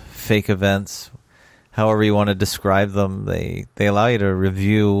 hoaxes, fake events, however you want to describe them. They allow you to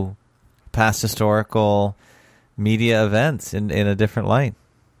review past historical media events in a different light.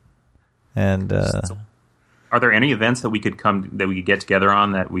 And are there any events that we could get together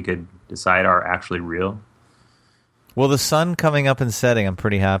on that we could decide are actually real? Well, the sun coming up and setting, I'm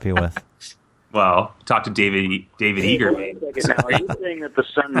pretty happy with. Well, talk to David Eager. Wait a second now. Are you saying that the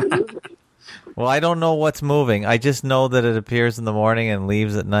sun moves? Well, I don't know what's moving. I just know that it appears in the morning and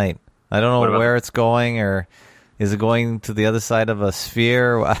leaves at night. I don't know where it's going, or is it going to the other side of a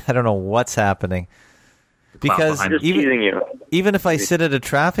sphere? I don't know what's happening. Because even if I sit at a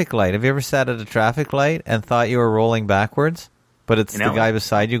traffic light, have you ever sat at a traffic light and thought you were rolling backwards, but it's the guy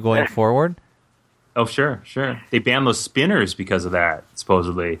beside you going forward? Oh, sure. They banned those spinners because of that,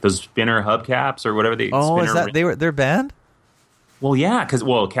 supposedly. Those spinner hubcaps or whatever they... Oh, is that they're banned? Well, yeah, because,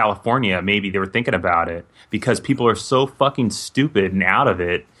 California, maybe they were thinking about it, because people are so fucking stupid and out of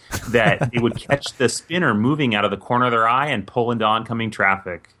it that it would catch the spinner moving out of the corner of their eye and pull into oncoming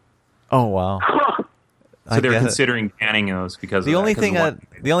traffic. Oh, wow. So they're considering banning those because the only thing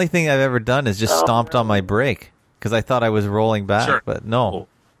I've ever done is just stomped on my brake because I thought I was rolling back, but no.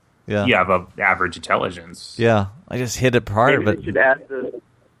 Yeah, you have an average intelligence. Yeah, I just hit it hard.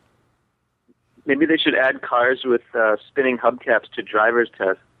 Maybe they should add cars with spinning hubcaps to driver's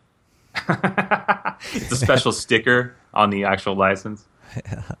test. It's a special sticker on the actual license.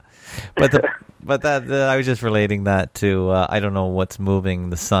 Yeah. But I was just relating that to I don't know what's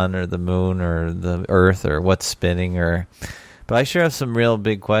moving, the sun or the moon or the earth or what's spinning, but I sure have some real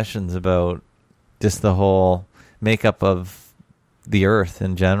big questions about just the whole makeup of the earth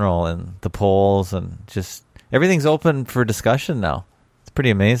in general and the poles, and just everything's open for discussion now. It's pretty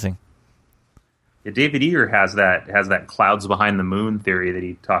amazing. Yeah, David Eager has that clouds behind the moon theory that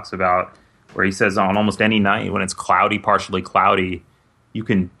he talks about, where he says on almost any night when it's cloudy, partially cloudy, you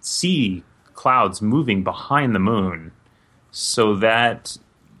can see clouds moving behind the moon, so that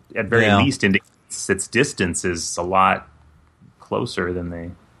at very least indicates its distance is a lot closer than they...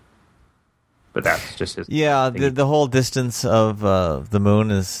 But that's just his... Yeah, the whole distance of the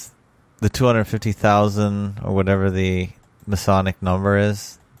moon is the 250,000 or whatever the Masonic number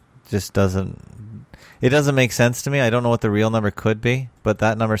is. Just doesn't make sense to me. I don't know what the real number could be, but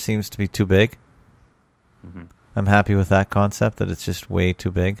that number seems to be too big. Mm-hmm. I'm happy with that concept, that it's just way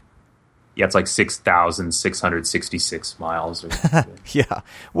too big. Yeah, it's like 6,666 miles. Yeah.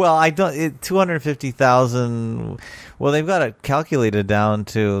 Well, 250,000... Well, they've got it calculated down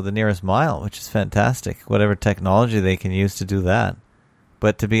to the nearest mile, which is fantastic. Whatever technology they can use to do that.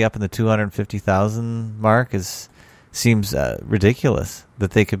 But to be up in the 250,000 mark seems ridiculous,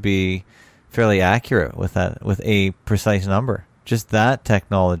 that they could be fairly accurate with that, with a precise number. Just that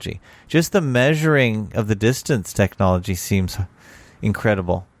technology. Just the measuring of the distance technology seems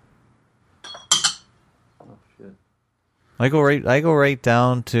incredible. I go right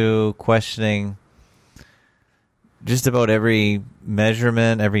down to questioning just about every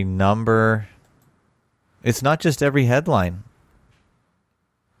measurement, every number. It's not just every headline.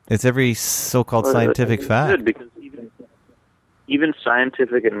 It's every so-called scientific fact. Good, because even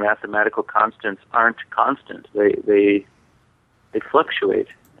scientific and mathematical constants aren't constant. They fluctuate,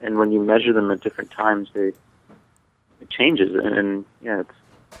 and when you measure them at different times, it changes. And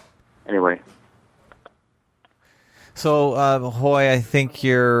anyway. So, Hoy, I think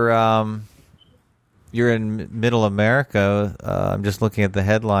you're in Middle America. I'm just looking at the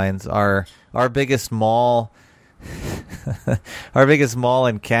headlines. Our biggest mall, our biggest mall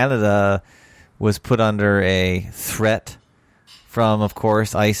in Canada, was put under a threat from, of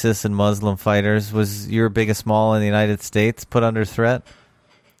course, ISIS and Muslim fighters. Was your biggest mall in the United States put under threat?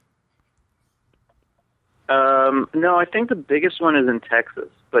 No, I think the biggest one is in Texas,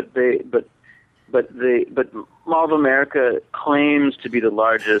 but Mall of America claims to be the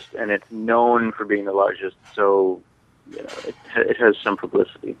largest, and it's known for being the largest, so it has some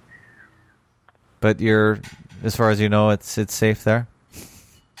publicity. But as far as you know, it's safe there?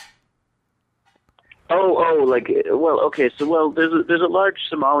 There's a large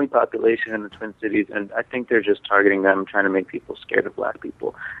Somali population in the Twin Cities, and I think they're just targeting them, trying to make people scared of black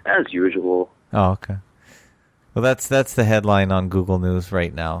people, as usual. Oh, okay. Well, that's the headline on Google News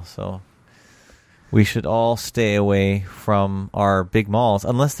right now, so we should all stay away from our big malls,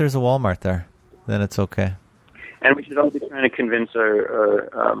 unless there's a Walmart there. Then it's okay. And we should all be trying to convince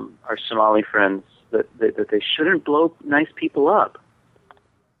our Somali friends that they shouldn't blow nice people up.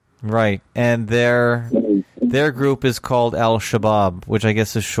 Right, and their group is called Al-Shabaab, which I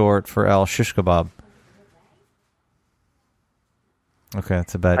guess is short for Al-Shish Kebab. Okay,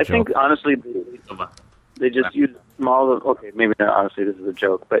 that's a bad joke. I think, honestly, they just use small... Okay, maybe not honestly, this is a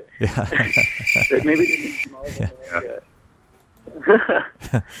joke, but maybe they use Mall of America.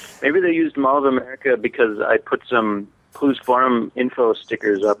 Maybe they used Mall of America because I put some Clues Forum info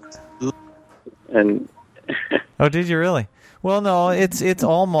stickers up. And oh, did you really? Well, no, it's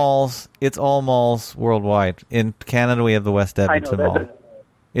all malls. It's all malls worldwide. In Canada, we have the West Edmonton Mall.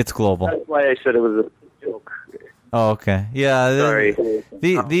 It's global. That's why I said it was a joke. Oh, okay. Yeah. Sorry.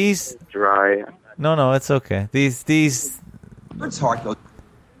 These dry. No, it's okay. These It's hard though.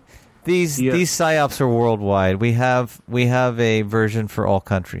 These psyops are worldwide. We have a version for all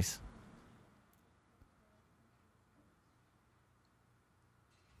countries.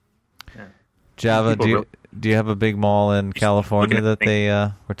 Yeah. Java, do you have a big mall in California that they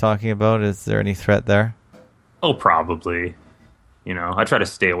were talking about? Is there any threat there? Oh, probably. I try to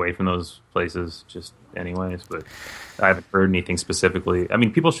stay away from those places just anyways, but I haven't heard anything specifically. I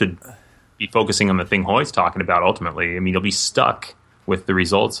mean, people should be focusing on the thing Hoy's talking about ultimately. I mean, you'll be stuck with the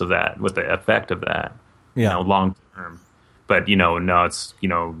results of that, with the effect of that, long term. But, no, it's,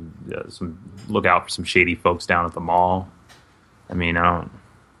 look out for some shady folks down at the mall. I mean, I don't...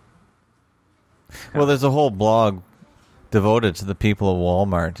 Well, there's a whole blog devoted to the people of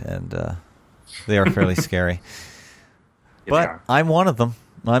Walmart, and they are fairly scary. But I'm one of them.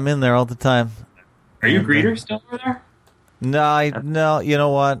 I'm in there all the time. Are you a greeter still over there? No, you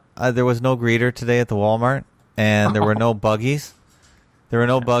know what? There was no greeter today at the Walmart, and there were no buggies.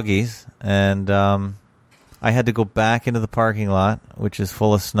 And I had to go back into the parking lot, which is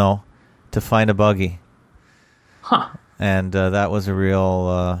full of snow, to find a buggy. Huh. And that was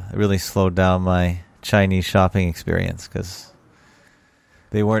really slowed down my Chinese shopping experience because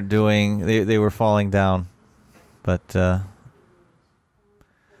they weren't they were falling down. But that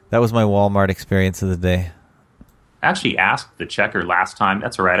was my Walmart experience of the day. I actually asked the checker last time.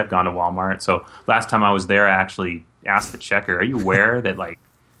 That's all right. I've gone to Walmart. So last time I was there, I actually asked the checker, are you aware that like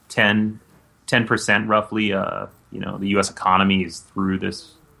 10% roughly, the U.S. economy is through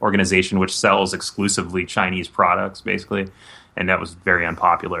this organization which sells exclusively Chinese products, basically? And that was very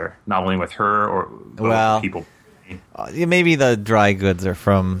unpopular, not only with her but with people. Maybe the dry goods are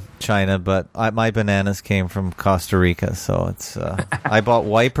from China, but my bananas came from Costa Rica, so it's. I bought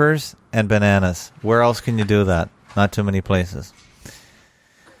wipers and bananas. Where else can you do that? Not too many places.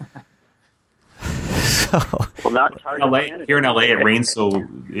 Well, not here in LA, it rains, so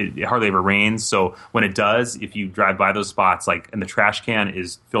it hardly ever rains. So when it does, if you drive by those spots, and the trash can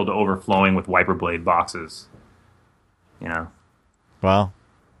is filled to overflowing with wiper blade boxes. Wow.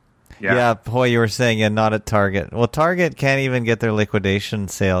 Yeah, boy, you were saying, not at Target. Well, Target can't even get their liquidation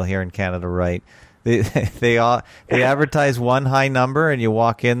sale here in Canada right. They advertise one high number, and you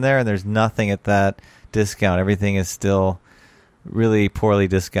walk in there, and there's nothing at that discount. Everything is still really poorly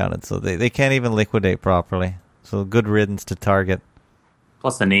discounted, so they can't even liquidate properly. So good riddance to Target.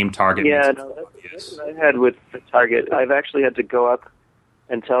 Plus the name Target. Yeah, that's what I had with the Target. I've actually had to go up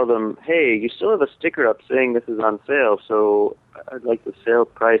and tell them, hey, you still have a sticker up saying this is on sale, so I'd like the sale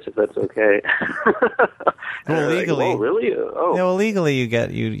price if that's okay. Well, legally, like, really? Oh. Yeah, well, legally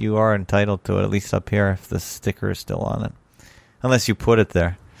you are entitled to it, at least up here, if the sticker is still on it, unless you put it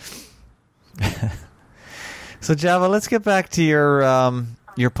there. So Java, let's get back to your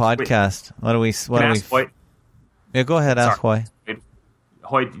podcast. Hoy? Yeah, go ahead. Ask Hoy.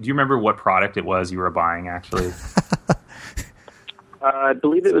 Hoy, do you remember what product it was you were buying? Actually, I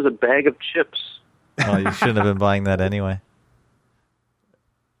believe it was a bag of chips. Oh, you shouldn't have been buying that anyway.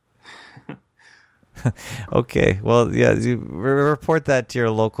 Okay, well, yeah, you report that to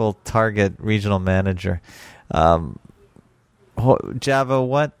your local Target regional manager. Java,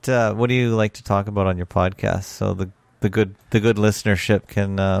 what do you like to talk about on your podcast? So the good listenership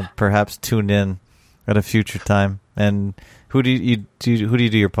can perhaps tune in at a future time. And who do you do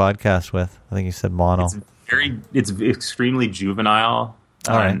your podcast with? I think you said Mono. It's extremely juvenile.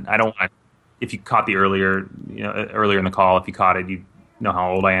 All right. I don't. If you caught the earlier in the call, if you caught it, you know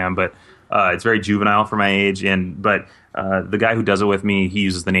how old I am. But it's very juvenile for my age. But the guy who does it with me, he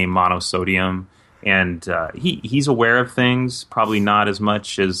uses the name monosodium. And he's aware of things, probably not as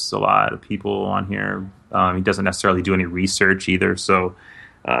much as a lot of people on here. He doesn't necessarily do any research either, so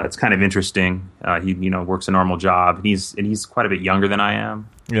it's kind of interesting. He works a normal job, and he's quite a bit younger than I am.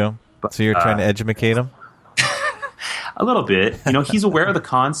 Yeah. But, so you're trying to educate him? A little bit. He's aware of the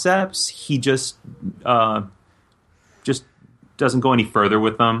concepts. He just doesn't go any further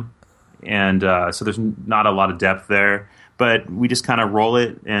with them, and so there's not a lot of depth there. But we just kind of roll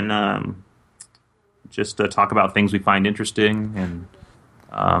it and just talk about things we find interesting and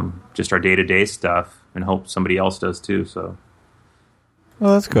just our day-to-day stuff, and hope somebody else does too. So,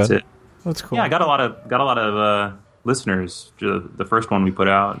 well, that's good. That's it. That's cool. Yeah, I got a lot of listeners. The first one we put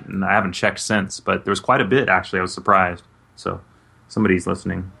out, and I haven't checked since, but there was quite a bit actually. I was surprised. So somebody's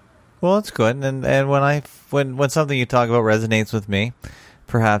listening. Well, that's good. And when something you talk about resonates with me,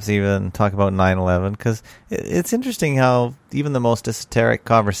 perhaps even talk about 9/11, because it's interesting how even the most esoteric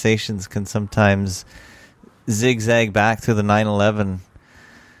conversations can sometimes zigzag back through the 9/11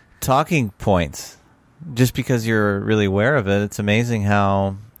 talking points. Just because you're really aware of it, it's amazing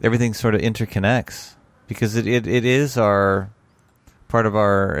how everything sort of interconnects, because it is our part of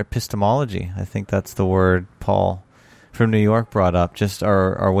our epistemology. I think that's the word Paul from New York brought up, just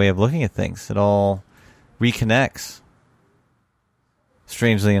our way of looking at things. It all reconnects,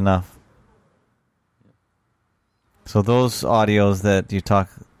 strangely enough. So those audios that you talk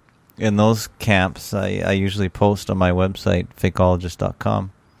in those camps, I usually post on my website,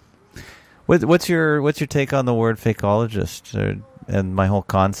 fakeologist.com. What's your take on the word fakeologist, and my whole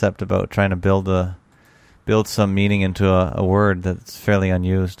concept about trying to build some meaning into a word that's fairly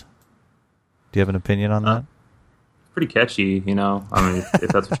unused? Do you have an opinion on that? Pretty catchy, I mean, if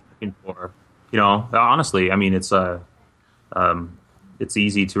that's what you're looking for. Honestly, I mean, it's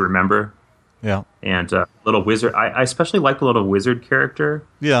easy to remember. Yeah. And little wizard, I especially like the little wizard character.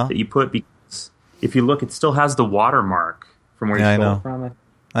 Yeah. That you put, because if you look, it still has the watermark from where you stole from it.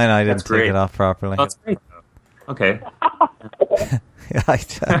 I know, I didn't take it off properly. Oh, that's great, though. Okay.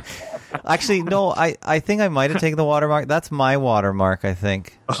 Actually, no, I think I might have taken the watermark. That's my watermark, I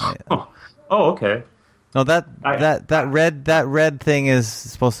think. Oh, okay. No, that red thing is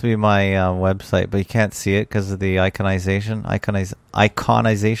supposed to be my website, but you can't see it because of the iconization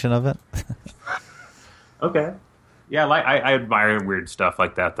of it. Okay. Yeah, I admire weird stuff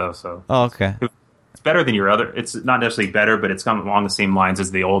like that, though. So. Oh, okay. It's better than your other. It's not necessarily better, but it's come along the same lines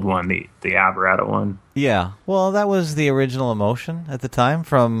as the old one, the Aberrata one. Yeah. Well, that was the original emotion at the time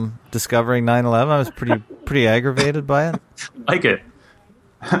from discovering 9/11. I was pretty aggravated by it. Like it.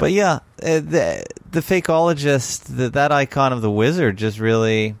 But yeah, the fakeologist, that icon of the wizard, just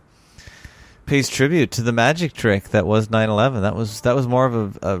really pays tribute to the magic trick that was 9/11. That was more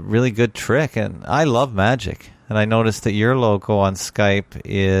of a really good trick, and I love magic. And I noticed that your logo on Skype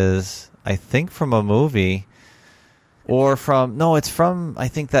is, I think, from a movie, or it's from, I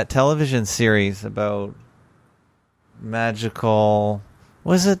think, that television series about magical.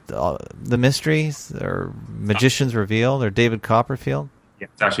 Was it The Mysteries or Magicians Revealed or David Copperfield? Yeah,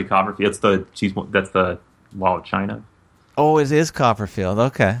 it's actually Copperfield. That's the Wall of China. Oh, it is Copperfield.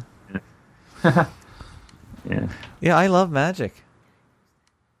 Okay. Yeah. Yeah, I love magic.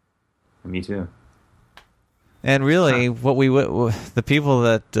 Me too. And really, the people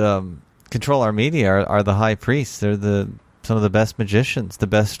that control our media are the high priests. They're some of the best magicians, the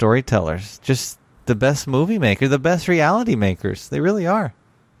best storytellers, just the best movie makers, the best reality makers. They really are.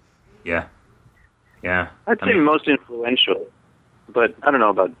 Yeah. Yeah. I'd say most influential, but I don't know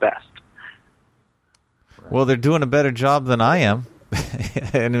about best. Well, they're doing a better job than I am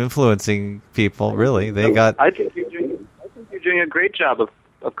in influencing people, really. I think you're doing a great job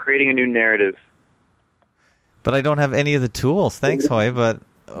of creating a new narrative. But I don't have any of the tools. Thanks, Hoy, but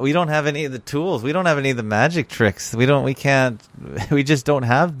we don't have any of the tools. We don't have any of the magic tricks. We just don't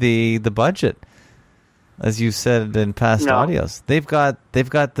have the budget. As you said in past audios. They've got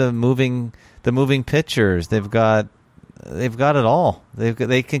the moving pictures. They've got it all.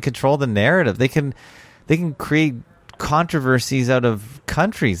 They can control the narrative. They can create controversies out of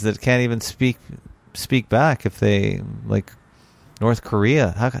countries that can't even speak back if they, like North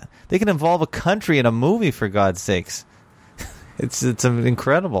Korea. They can involve a country in a movie, for God's sakes. It's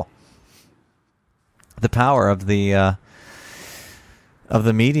incredible. The power of the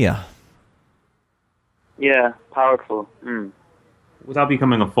media. Yeah, powerful. Without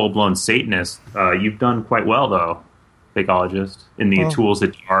becoming a full-blown Satanist, you've done quite well, though, Fakeologist, in the tools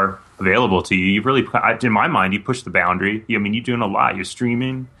that are available to you. You've really, in my mind, you pushed the boundary. You're doing a lot. You're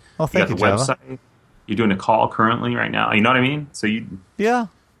streaming. Oh, thank you, got the Java. website. You're doing a call currently right now. You know what I mean? So Yeah.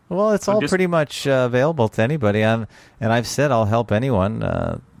 Well, it's all pretty much available to anybody. And I've said I'll help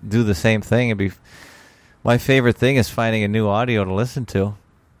anyone do the same thing. My favorite thing is finding a new audio to listen to.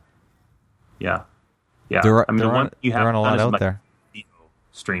 Yeah. Yeah. There the one you haven't aren't a lot done is out there. Video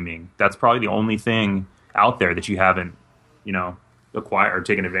streaming. That's probably the only thing out there that you haven't, acquired or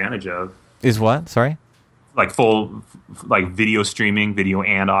taken advantage of. Is what? Sorry? Like full, video streaming, video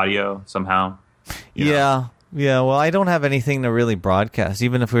and audio somehow. Yeah. Yeah, well, I don't have anything to really broadcast.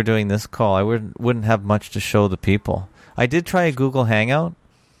 Even if we were doing this call, I wouldn't have much to show the people. I did try a Google Hangout,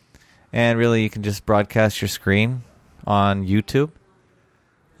 and really you can just broadcast your screen on YouTube.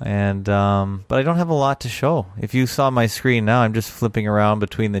 And but I don't have a lot to show. If you saw my screen now, I'm just flipping around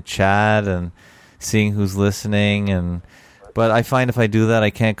between the chat and seeing who's listening. But I find if I do that, I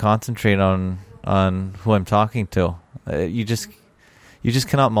can't concentrate on who I'm talking to. You just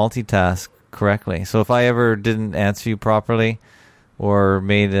cannot multitask correctly. So if I ever didn't answer you properly or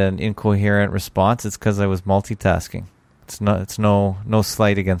made an incoherent response, it's because I was multitasking. It's no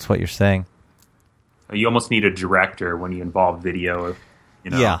slight against what you're saying. You almost need a director when you involve video.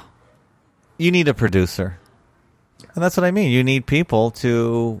 Yeah. You need a producer. And that's what I mean. You need people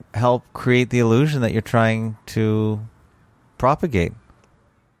to help create the illusion that you're trying to propagate.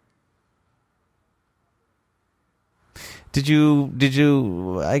 Did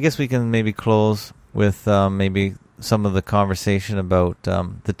you I guess we can maybe close with maybe some of the conversation about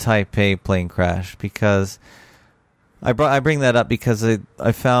the Taipei plane crash, because I bring that up because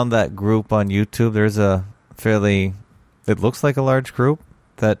I found that group on YouTube. There's a fairly, it looks like a large group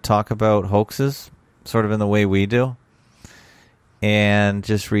that talk about hoaxes sort of in the way we do. And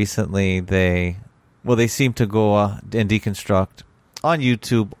just recently they seem to go and deconstruct on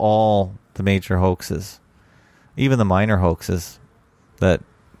YouTube all the major hoaxes, even the minor hoaxes that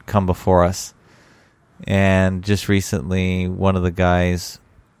come before us. And just recently, one of the guys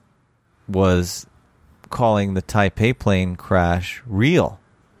was calling the Taipei plane crash real,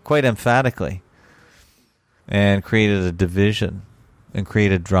 quite emphatically, and created a division and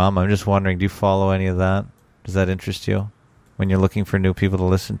created drama. I'm just wondering, do you follow any of that? Does that interest you when you're looking for new people to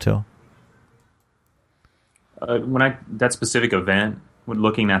listen to? That specific event, when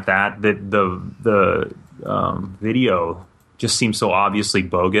looking at that, the video just seems so obviously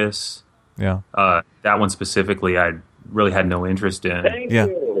bogus. Yeah. That one specifically, I really had no interest in.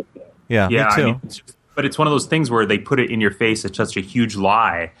 Yeah, me too. But it's one of those things where they put it in your face. It's such a huge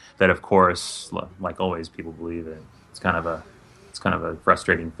lie that, of course, like always, people believe it. It's kind of a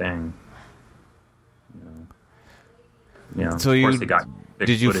frustrating thing. So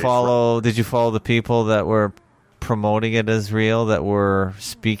did you follow the people that were promoting it as real, that were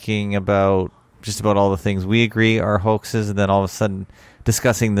speaking about just about all the things we agree are hoaxes, and then all of a sudden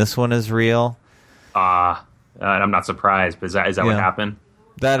discussing this one as real? I'm not surprised, but is that what happened?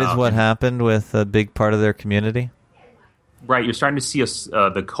 That is what happened with a big part of their community. Right, you're starting to see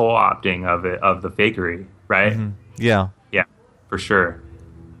the co-opting of the fakery, right? Mm-hmm. Yeah, for sure.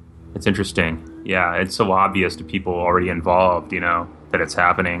 It's interesting. Yeah, it's so obvious to people already involved, that it's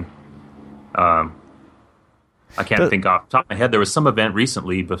happening. I can't think off the top of my head. There was some event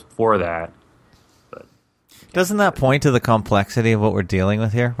recently before that. But doesn't that point to the complexity of what we're dealing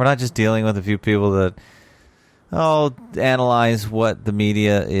with here? We're not just dealing with a few people that analyze what the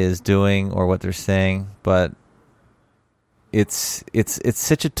media is doing or what they're saying, but it's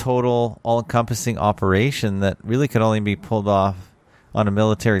such a total, all-encompassing operation that really could only be pulled off on a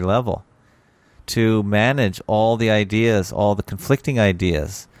military level, to manage all the ideas, all the conflicting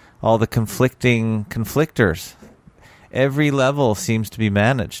ideas, all the conflicting conflictors. Every level seems to be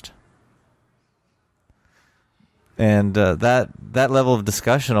managed. And that level of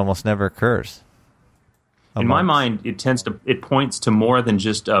discussion almost never occurs. In my mind, it points to more than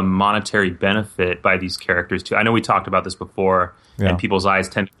just a monetary benefit by these characters too. I know we talked about this before, and people's eyes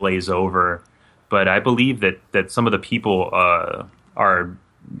tend to glaze over, but I believe that some of the people are,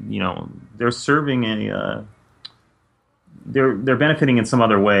 they're serving they're benefiting in some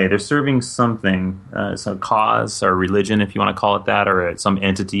other way. They're serving something, some cause or religion, if you want to call it that, or some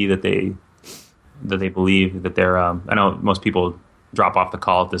entity that they believe that they're. I know most people drop off the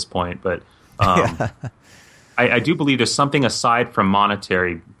call at this point, but. I do believe there's something aside from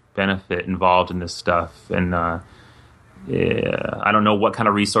monetary benefit involved in this stuff, and I don't know what kind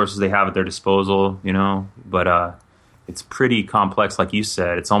of resources they have at their disposal, but it's pretty complex, like you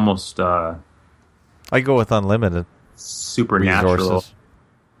said. It's almost I go with unlimited supernatural resources.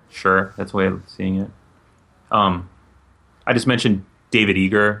 Sure, that's the way I'm seeing it. I just mentioned David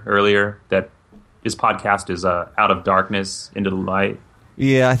Eager earlier, that his podcast is Out of Darkness into the Light.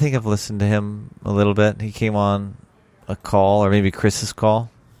 Yeah, I think I've listened to him a little bit. He came on a call, or maybe Chris's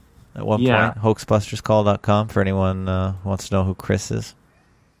call. at one point. Hoaxbusterscall.com for anyone who wants to know who Chris is.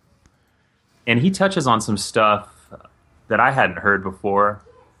 And he touches on some stuff that I hadn't heard before.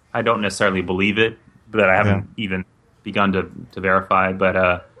 I don't necessarily believe it, but I haven't even begun to verify.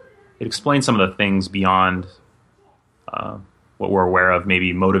 But it explains some of the things beyond what we're aware of,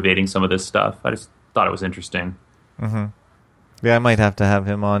 maybe motivating some of this stuff. I just thought it was interesting. Mm-hmm. Yeah, I might have to have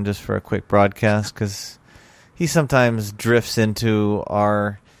him on just for a quick broadcast, because he sometimes drifts into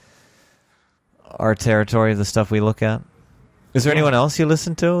our territory of the stuff we look at. Is there anyone else you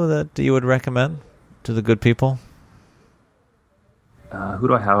listen to that you would recommend to the good people? Who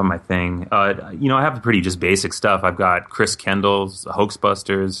do I have on my thing? I have the pretty just basic stuff. I've got Chris Kendall's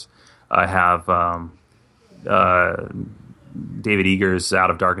Hoaxbusters. I have David Eager's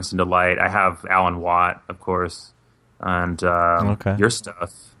Out of Darkness into Light. I have Alan Watt, of course, and your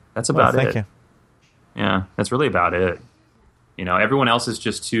stuff. That's about it. Thank you. Yeah, that's really about it. Everyone else is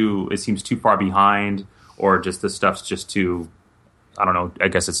just it seems too far behind, or just the stuff's just too, I don't know, I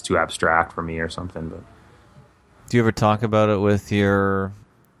guess it's too abstract for me or something. But do you ever talk about it with your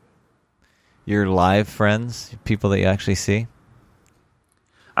live friends, people that you actually see?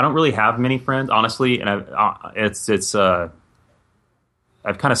 I don't really have many friends, honestly, and I've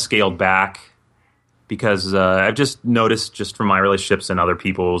kind of scaled back because I've just noticed, just from my relationships and other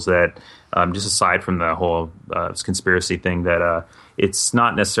people's, that just aside from the whole conspiracy thing, that it's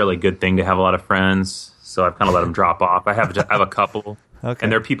not necessarily a good thing to have a lot of friends. So I've kind of let them drop off. I have a couple, and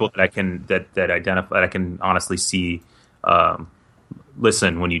they're people that I can that identify, that I can honestly see,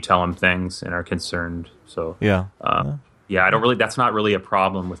 listen when you tell them things and are concerned. So I don't really. That's not really a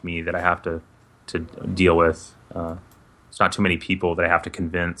problem with me that I have to deal with. It's not too many people that I have to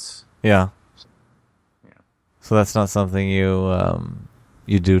convince. Yeah. So that's not something you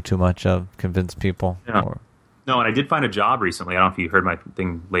do too much of, convince people. Yeah. No, and I did find a job recently. I don't know if you heard my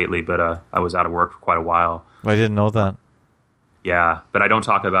thing lately, but I was out of work for quite a while. I didn't know that. Yeah, but I don't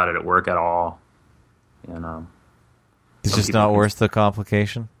talk about it at work at all. And it's just not worth the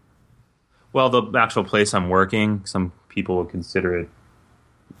complication? Well, the actual place I'm working, some people would consider it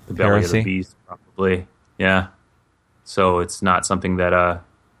the belly Heresy? of the beast, probably. Yeah. So it's not something that...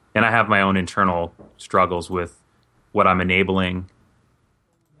 and I have my own internal struggles with what I'm enabling.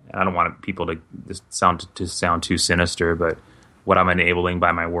 I don't want people to sound too sinister, but what I'm enabling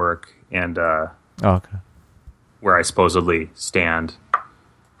by my work and where I supposedly stand.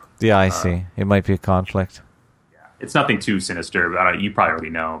 Yeah, I see. It might be a conflict. Yeah, it's nothing too sinister. But you probably already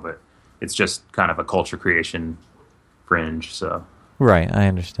know, but it's just kind of a culture creation fringe. So right, I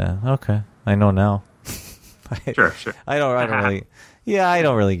understand. Okay, I know now. Sure. I don't really. Yeah, I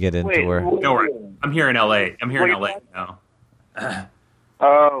don't really get into her. Don't worry. I'm here in LA. I'm here in LA now.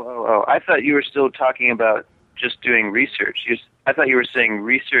 Oh! I thought you were still talking about just doing research. I thought you were saying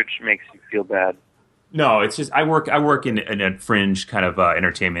research makes you feel bad. No, it's just I work in a fringe kind of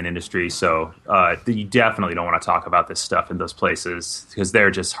entertainment industry, so you definitely don't want to talk about this stuff in those places because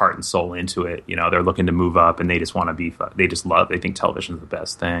they're just heart and soul into it. They're looking to move up and they just want to be. They think television's the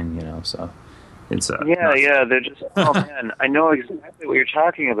best thing. So it's yeah. They're just man. I know exactly what you're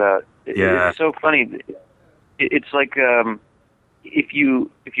talking about. It's so funny. It's like if you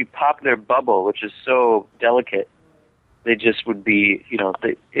pop their bubble, which is so delicate, they just would be.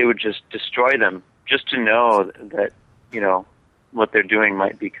 It would just destroy them. Just to know that, what they're doing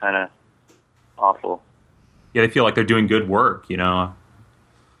might be kind of awful. Yeah, they feel like they're doing good work, or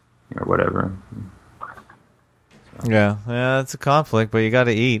whatever. So. Yeah, it's a conflict, but you got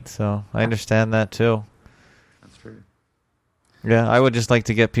to eat, so I understand that too. That's true. Yeah, I would just like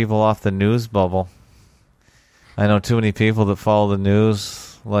to get people off the news bubble. I know too many people that follow the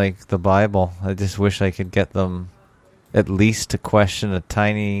news like the Bible. I just wish I could get them at least to question a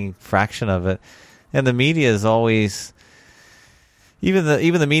tiny fraction of it. And the media is always, even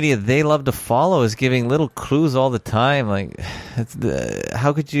the media they love to follow is giving little clues all the time. Like,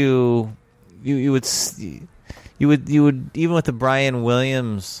 how could you would even with the Brian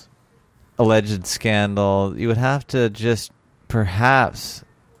Williams alleged scandal, you would have to just perhaps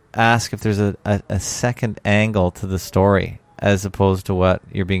ask if there's a second angle to the story as opposed to what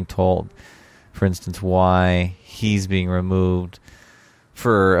you're being told. For instance, why he's being removed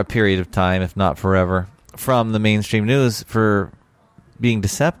for a period of time, if not forever, from the mainstream news for being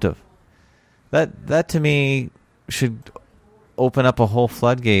deceptive. That to me should open up a whole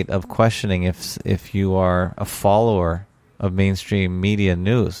floodgate of questioning if you are a follower of mainstream media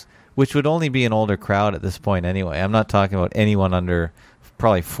news, which would only be an older crowd at this point anyway. I'm not talking about anyone under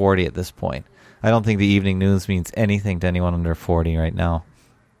probably 40 at this point. I don't think the evening news means anything to anyone under 40 right now.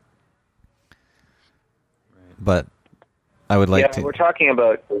 But I would like to... we're talking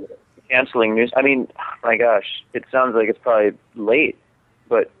about canceling news. I mean, my gosh, it sounds like it's probably late,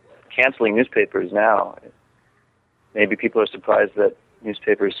 but canceling newspapers now. Maybe people are surprised that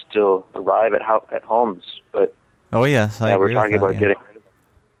newspapers still arrive at homes, but oh yes, we're talking about getting rid of them.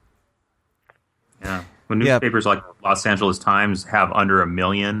 Yeah, when newspapers like Los Angeles Times have under 1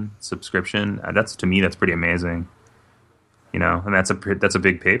 million subscription, that's pretty amazing. And that's a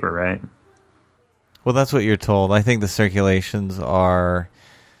big paper, right? Well, that's what you're told. I think the circulations are.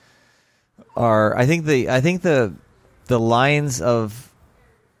 I think the lines of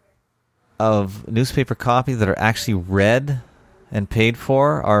newspaper copy that are actually read and paid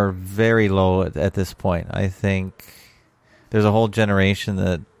for are very low at this point. I think there's a whole generation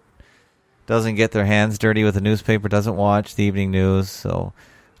that doesn't get their hands dirty with the newspaper, doesn't watch the evening news. So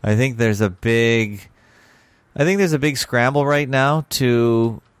I think there's a big scramble right now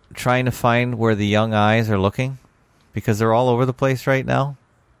to trying to find where the young eyes are looking, because they're all over the place right now.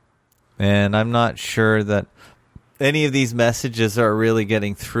 And I'm not sure that any of these messages are really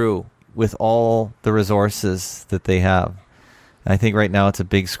getting through with all the resources that they have. I think right now it's a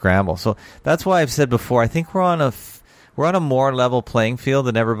big scramble. So that's why I've said before, I think we're on a more level playing field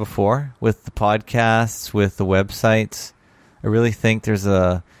than ever before with the podcasts, with the websites. I really think there's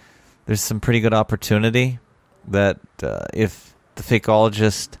some pretty good opportunity that if the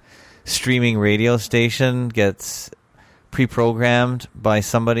Fakeologist streaming radio station gets pre-programmed by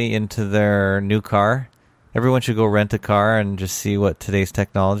somebody into their new car, everyone should go rent a car and just see what today's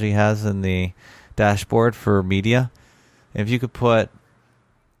technology has in the dashboard for media. If you could put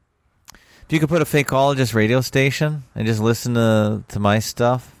a Fakeologist radio station and just listen to my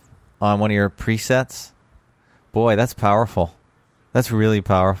stuff on one of your presets, boy, that's powerful. That's really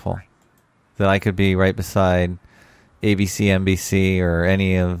powerful. That I could be right beside ABC, NBC, or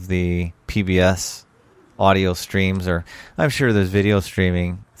any of the PBS audio streams, or I'm sure there's video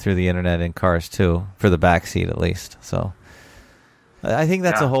streaming through the internet in cars too, for the backseat at least. So I think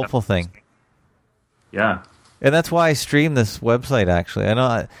that's a hopeful thing. Yeah. And that's why I stream this website, actually. I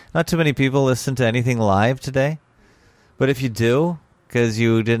know not too many people listen to anything live today, but if you do, because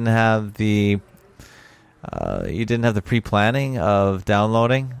you didn't have the pre-planning of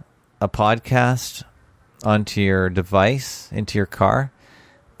downloading a podcast onto your device, into your car,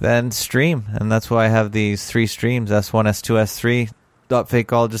 then stream. And that's why I have these 3 streams, S1, S2, S3,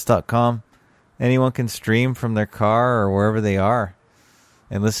 .fakeologist.com. Anyone can stream from their car or wherever they are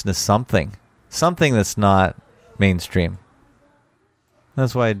and listen to something that's not mainstream.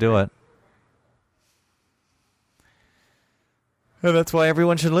 That's why I do it. And that's why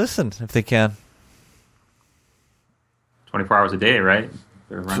everyone should listen if they can. 24 hours a day, right?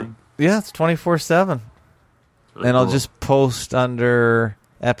 They're running. Yeah, it's 24/7. Really and cool. I'll just post under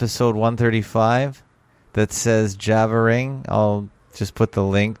episode 135 that says Javaring. I'll just put the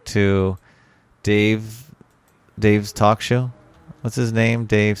link to Dave's talk show. What's his name?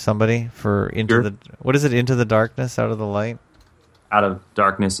 Dave somebody for what is it? Into the Darkness, Out of the Light? Out of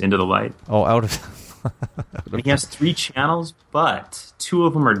Darkness, Into the Light. Oh, out of... He has 3 channels, but 2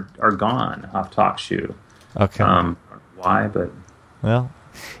 of them are gone off Talk Shoe. Okay. Why? But well,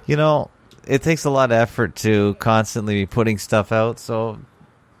 it takes a lot of effort to constantly be putting stuff out, so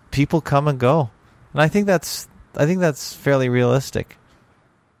people come and go, and I think that's fairly realistic.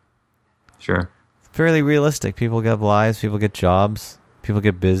 Sure. Fairly realistic. People get lives, people get jobs, people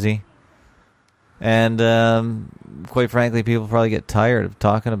get busy, and quite frankly, people probably get tired of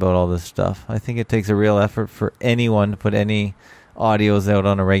talking about all this stuff. I think it takes a real effort for anyone to put any audios out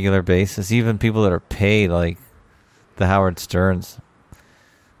on a regular basis, even people that are paid, like the Howard Sterns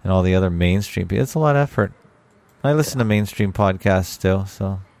and all the other mainstream people. It's a lot of effort. I listen to mainstream podcasts still,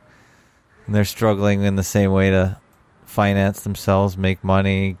 and they're struggling in the same way to finance themselves, make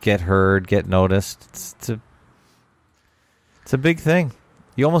money, get heard, get noticed. It's a big thing.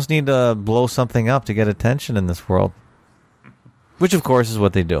 You almost need to blow something up to get attention in this world, which of course is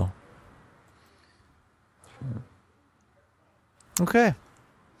what they do. Okay.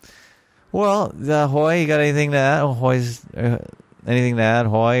 Well, Hoy, you got anything to add? Anything to add,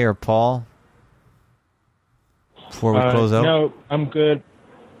 Hoy or Paul, before we close out? No, I'm good.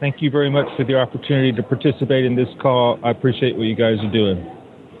 Thank you very much for the opportunity to participate in this call. I appreciate what you guys are doing.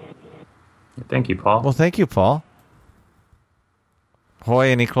 Thank you, Paul. Well, thank you, Paul. Hoy,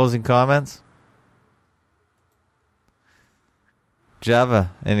 any closing comments?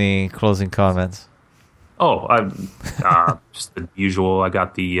 Java, any closing comments? Oh, just the usual. I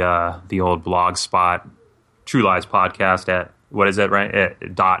got the old Blogspot, True Lies podcast at, what is it, right? At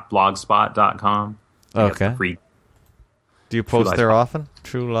 .blogspot.com. Okay. Free Do you post there often?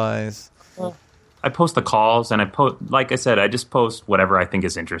 True Lies. I post the calls, and like I said, I just post whatever I think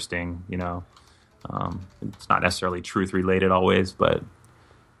is interesting. You know, it's not necessarily truth related always, but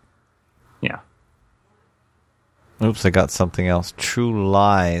yeah. Oops, I got something else. True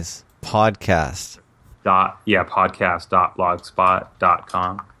Lies Podcast.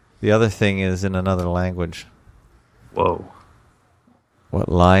 Podcast.blogspot.com. The other thing is in another language. Whoa. What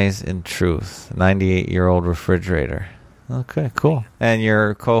Lies in Truth? 98-year-old refrigerator. Okay, cool. And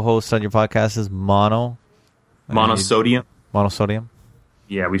your co-host on your podcast is Monosodium. Monosodium?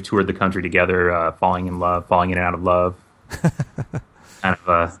 Yeah, we've toured the country together, falling in and out of love. Kind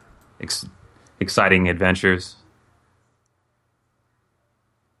of exciting adventures.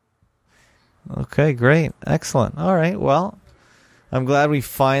 Okay, great. Excellent. All right, well, I'm glad we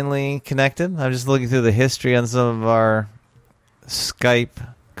finally connected. I'm just looking through the history on some of our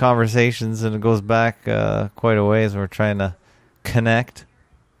Skype conversations, and it goes back quite a ways. We're trying to connect,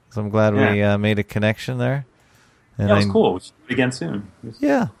 so I'm glad we made a connection there. And it was cool. We should do it again soon.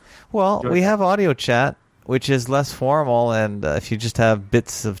 Yeah. Well, we have audio chat, which is less formal, and if you just have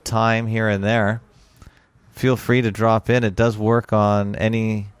bits of time here and there, feel free to drop in. It does work on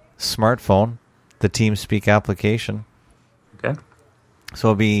any smartphone, the TeamSpeak application. Okay. So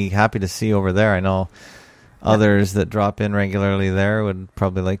I'll be happy to see you over there. I know others that drop in regularly there would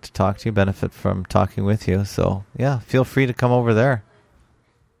probably like to talk to you, benefit from talking with you. So, yeah, feel free to come over there.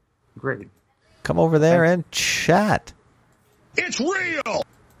 Great. Come over there and chat. It's real!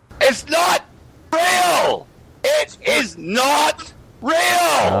 It's not real! It is not real!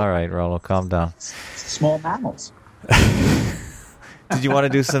 All right, Rollo, calm down. Small mammals. Did you want to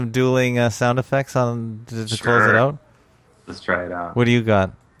do some dueling sound effects to close it out? Let's try it out. What do you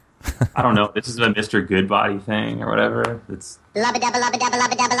got? I don't know. This is a Mr. Goodbody thing or whatever. It's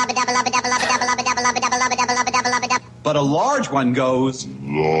But a large one goes. Excuse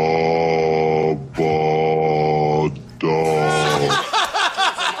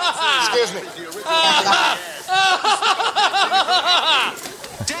me.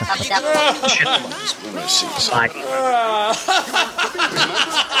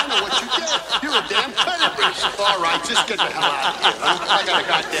 You're a damn pedigree. All right, just get the hell out of here. I got a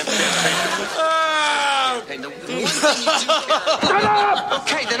goddamn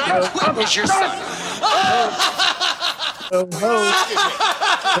okay, then I'm quitting as your son.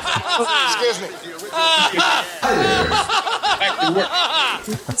 Excuse me. Back to work.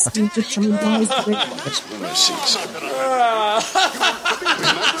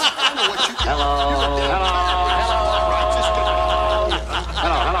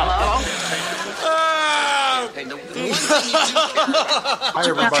 Hi,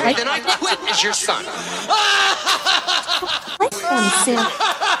 everybody. Then I quit as your son.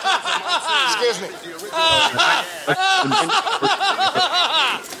 Excuse me.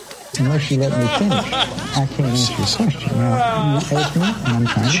 Unless you let me finish, I can't answer your question. Now, you asked me, and I'm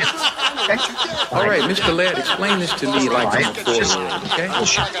trying to... All right, Mr. Laird, explain this to me like I'm a 4-year-old, okay?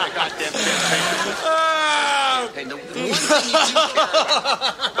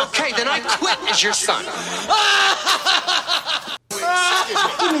 Okay, then I quit as your son. You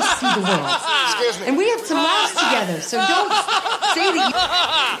must see the world. Excuse me. And we have some laughs together, so don't say that you...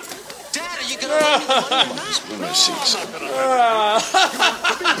 Dad, are you going to let me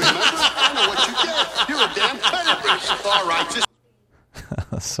I know what you did. You're a damn pedigree. All right, just...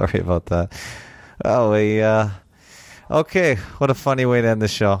 Sorry about that. Oh, okay, what a funny way to end the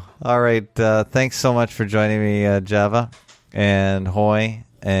show. All right, thanks so much for joining me, Java, and Hoy,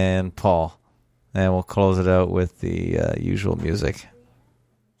 and Paul. And we'll close it out with the usual music.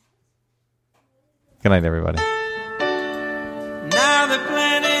 Good night, everybody. Now they're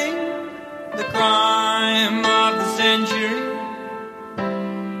planning the crime of the century.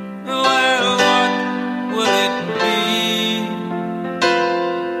 Well, what will it be?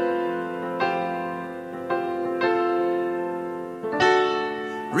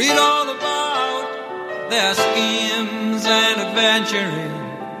 Read all about their schemes and adventuring.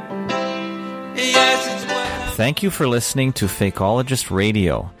 Yes, it's well. Thank you for listening to Fakeologist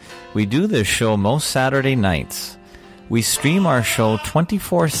Radio. We do this show most Saturday nights. We stream our show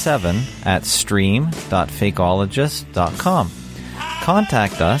 24/7 at stream.fakeologist.com.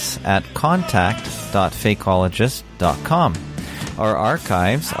 Contact us at contact.fakeologist.com. Our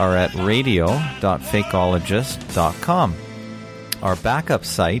archives are at radio.fakeologist.com. Our backup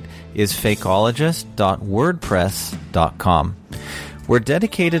site is fakeologist.wordpress.com. We're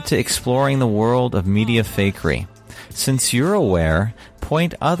dedicated to exploring the world of media fakery. Since you're aware,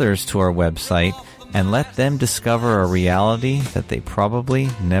 point others to our website and let them discover a reality that they probably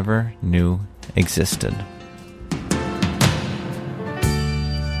never knew existed.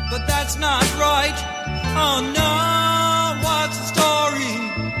 But that's that's not right. Oh no, what's the story?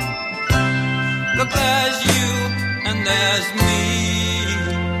 Look, there's you and there's me.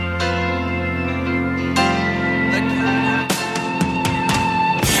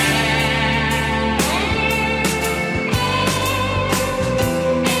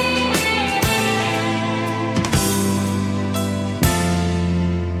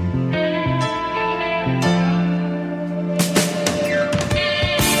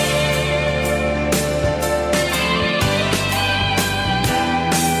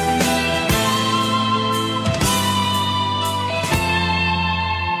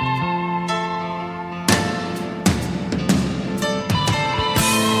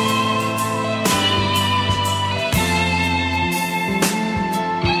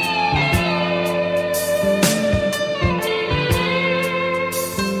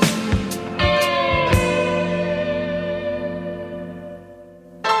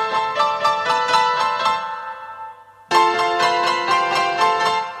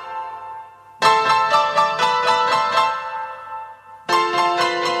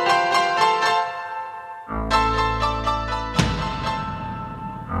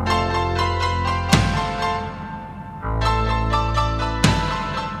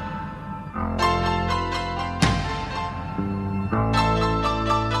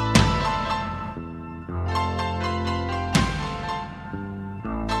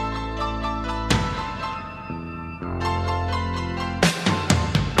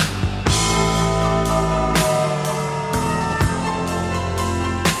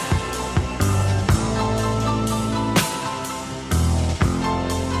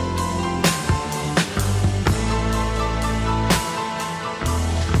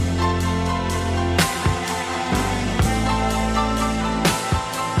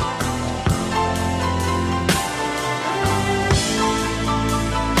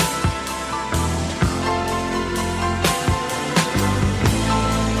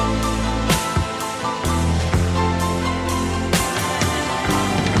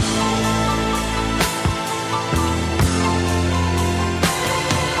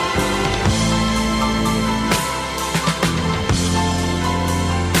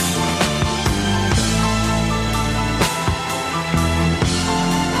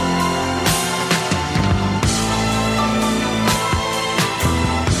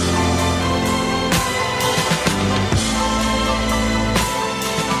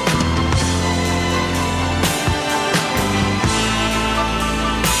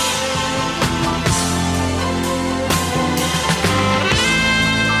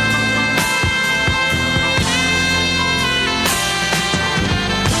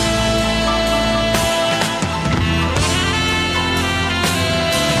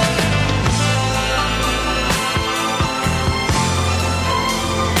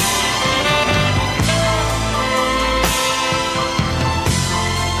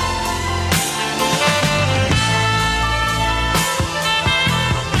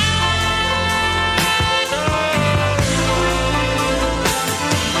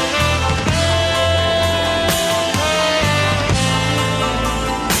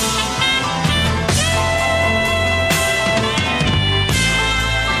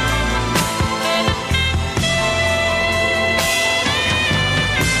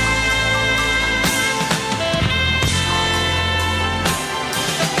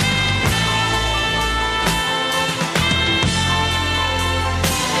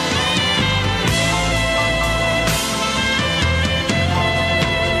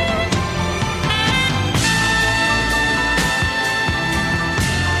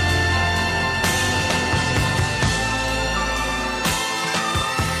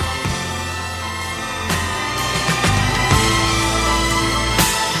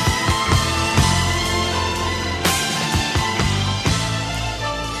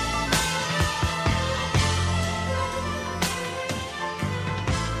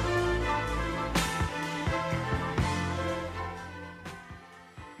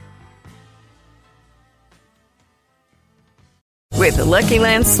 With the Lucky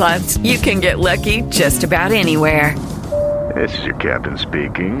Land Slots, you can get lucky just about anywhere. This is your captain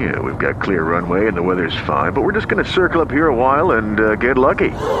speaking. We've got clear runway and the weather's fine, but we're just going to circle up here a while and get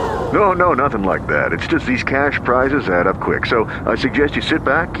lucky. No, nothing like that. It's just these cash prizes add up quick. So I suggest you sit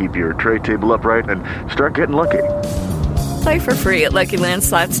back, keep your tray table upright, and start getting lucky. Play for free at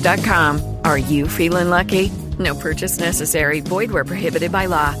LuckyLandSlots.com. Are you feeling lucky? No purchase necessary. Void where prohibited by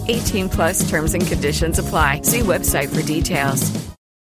law. 18+ terms and conditions apply. See website for details.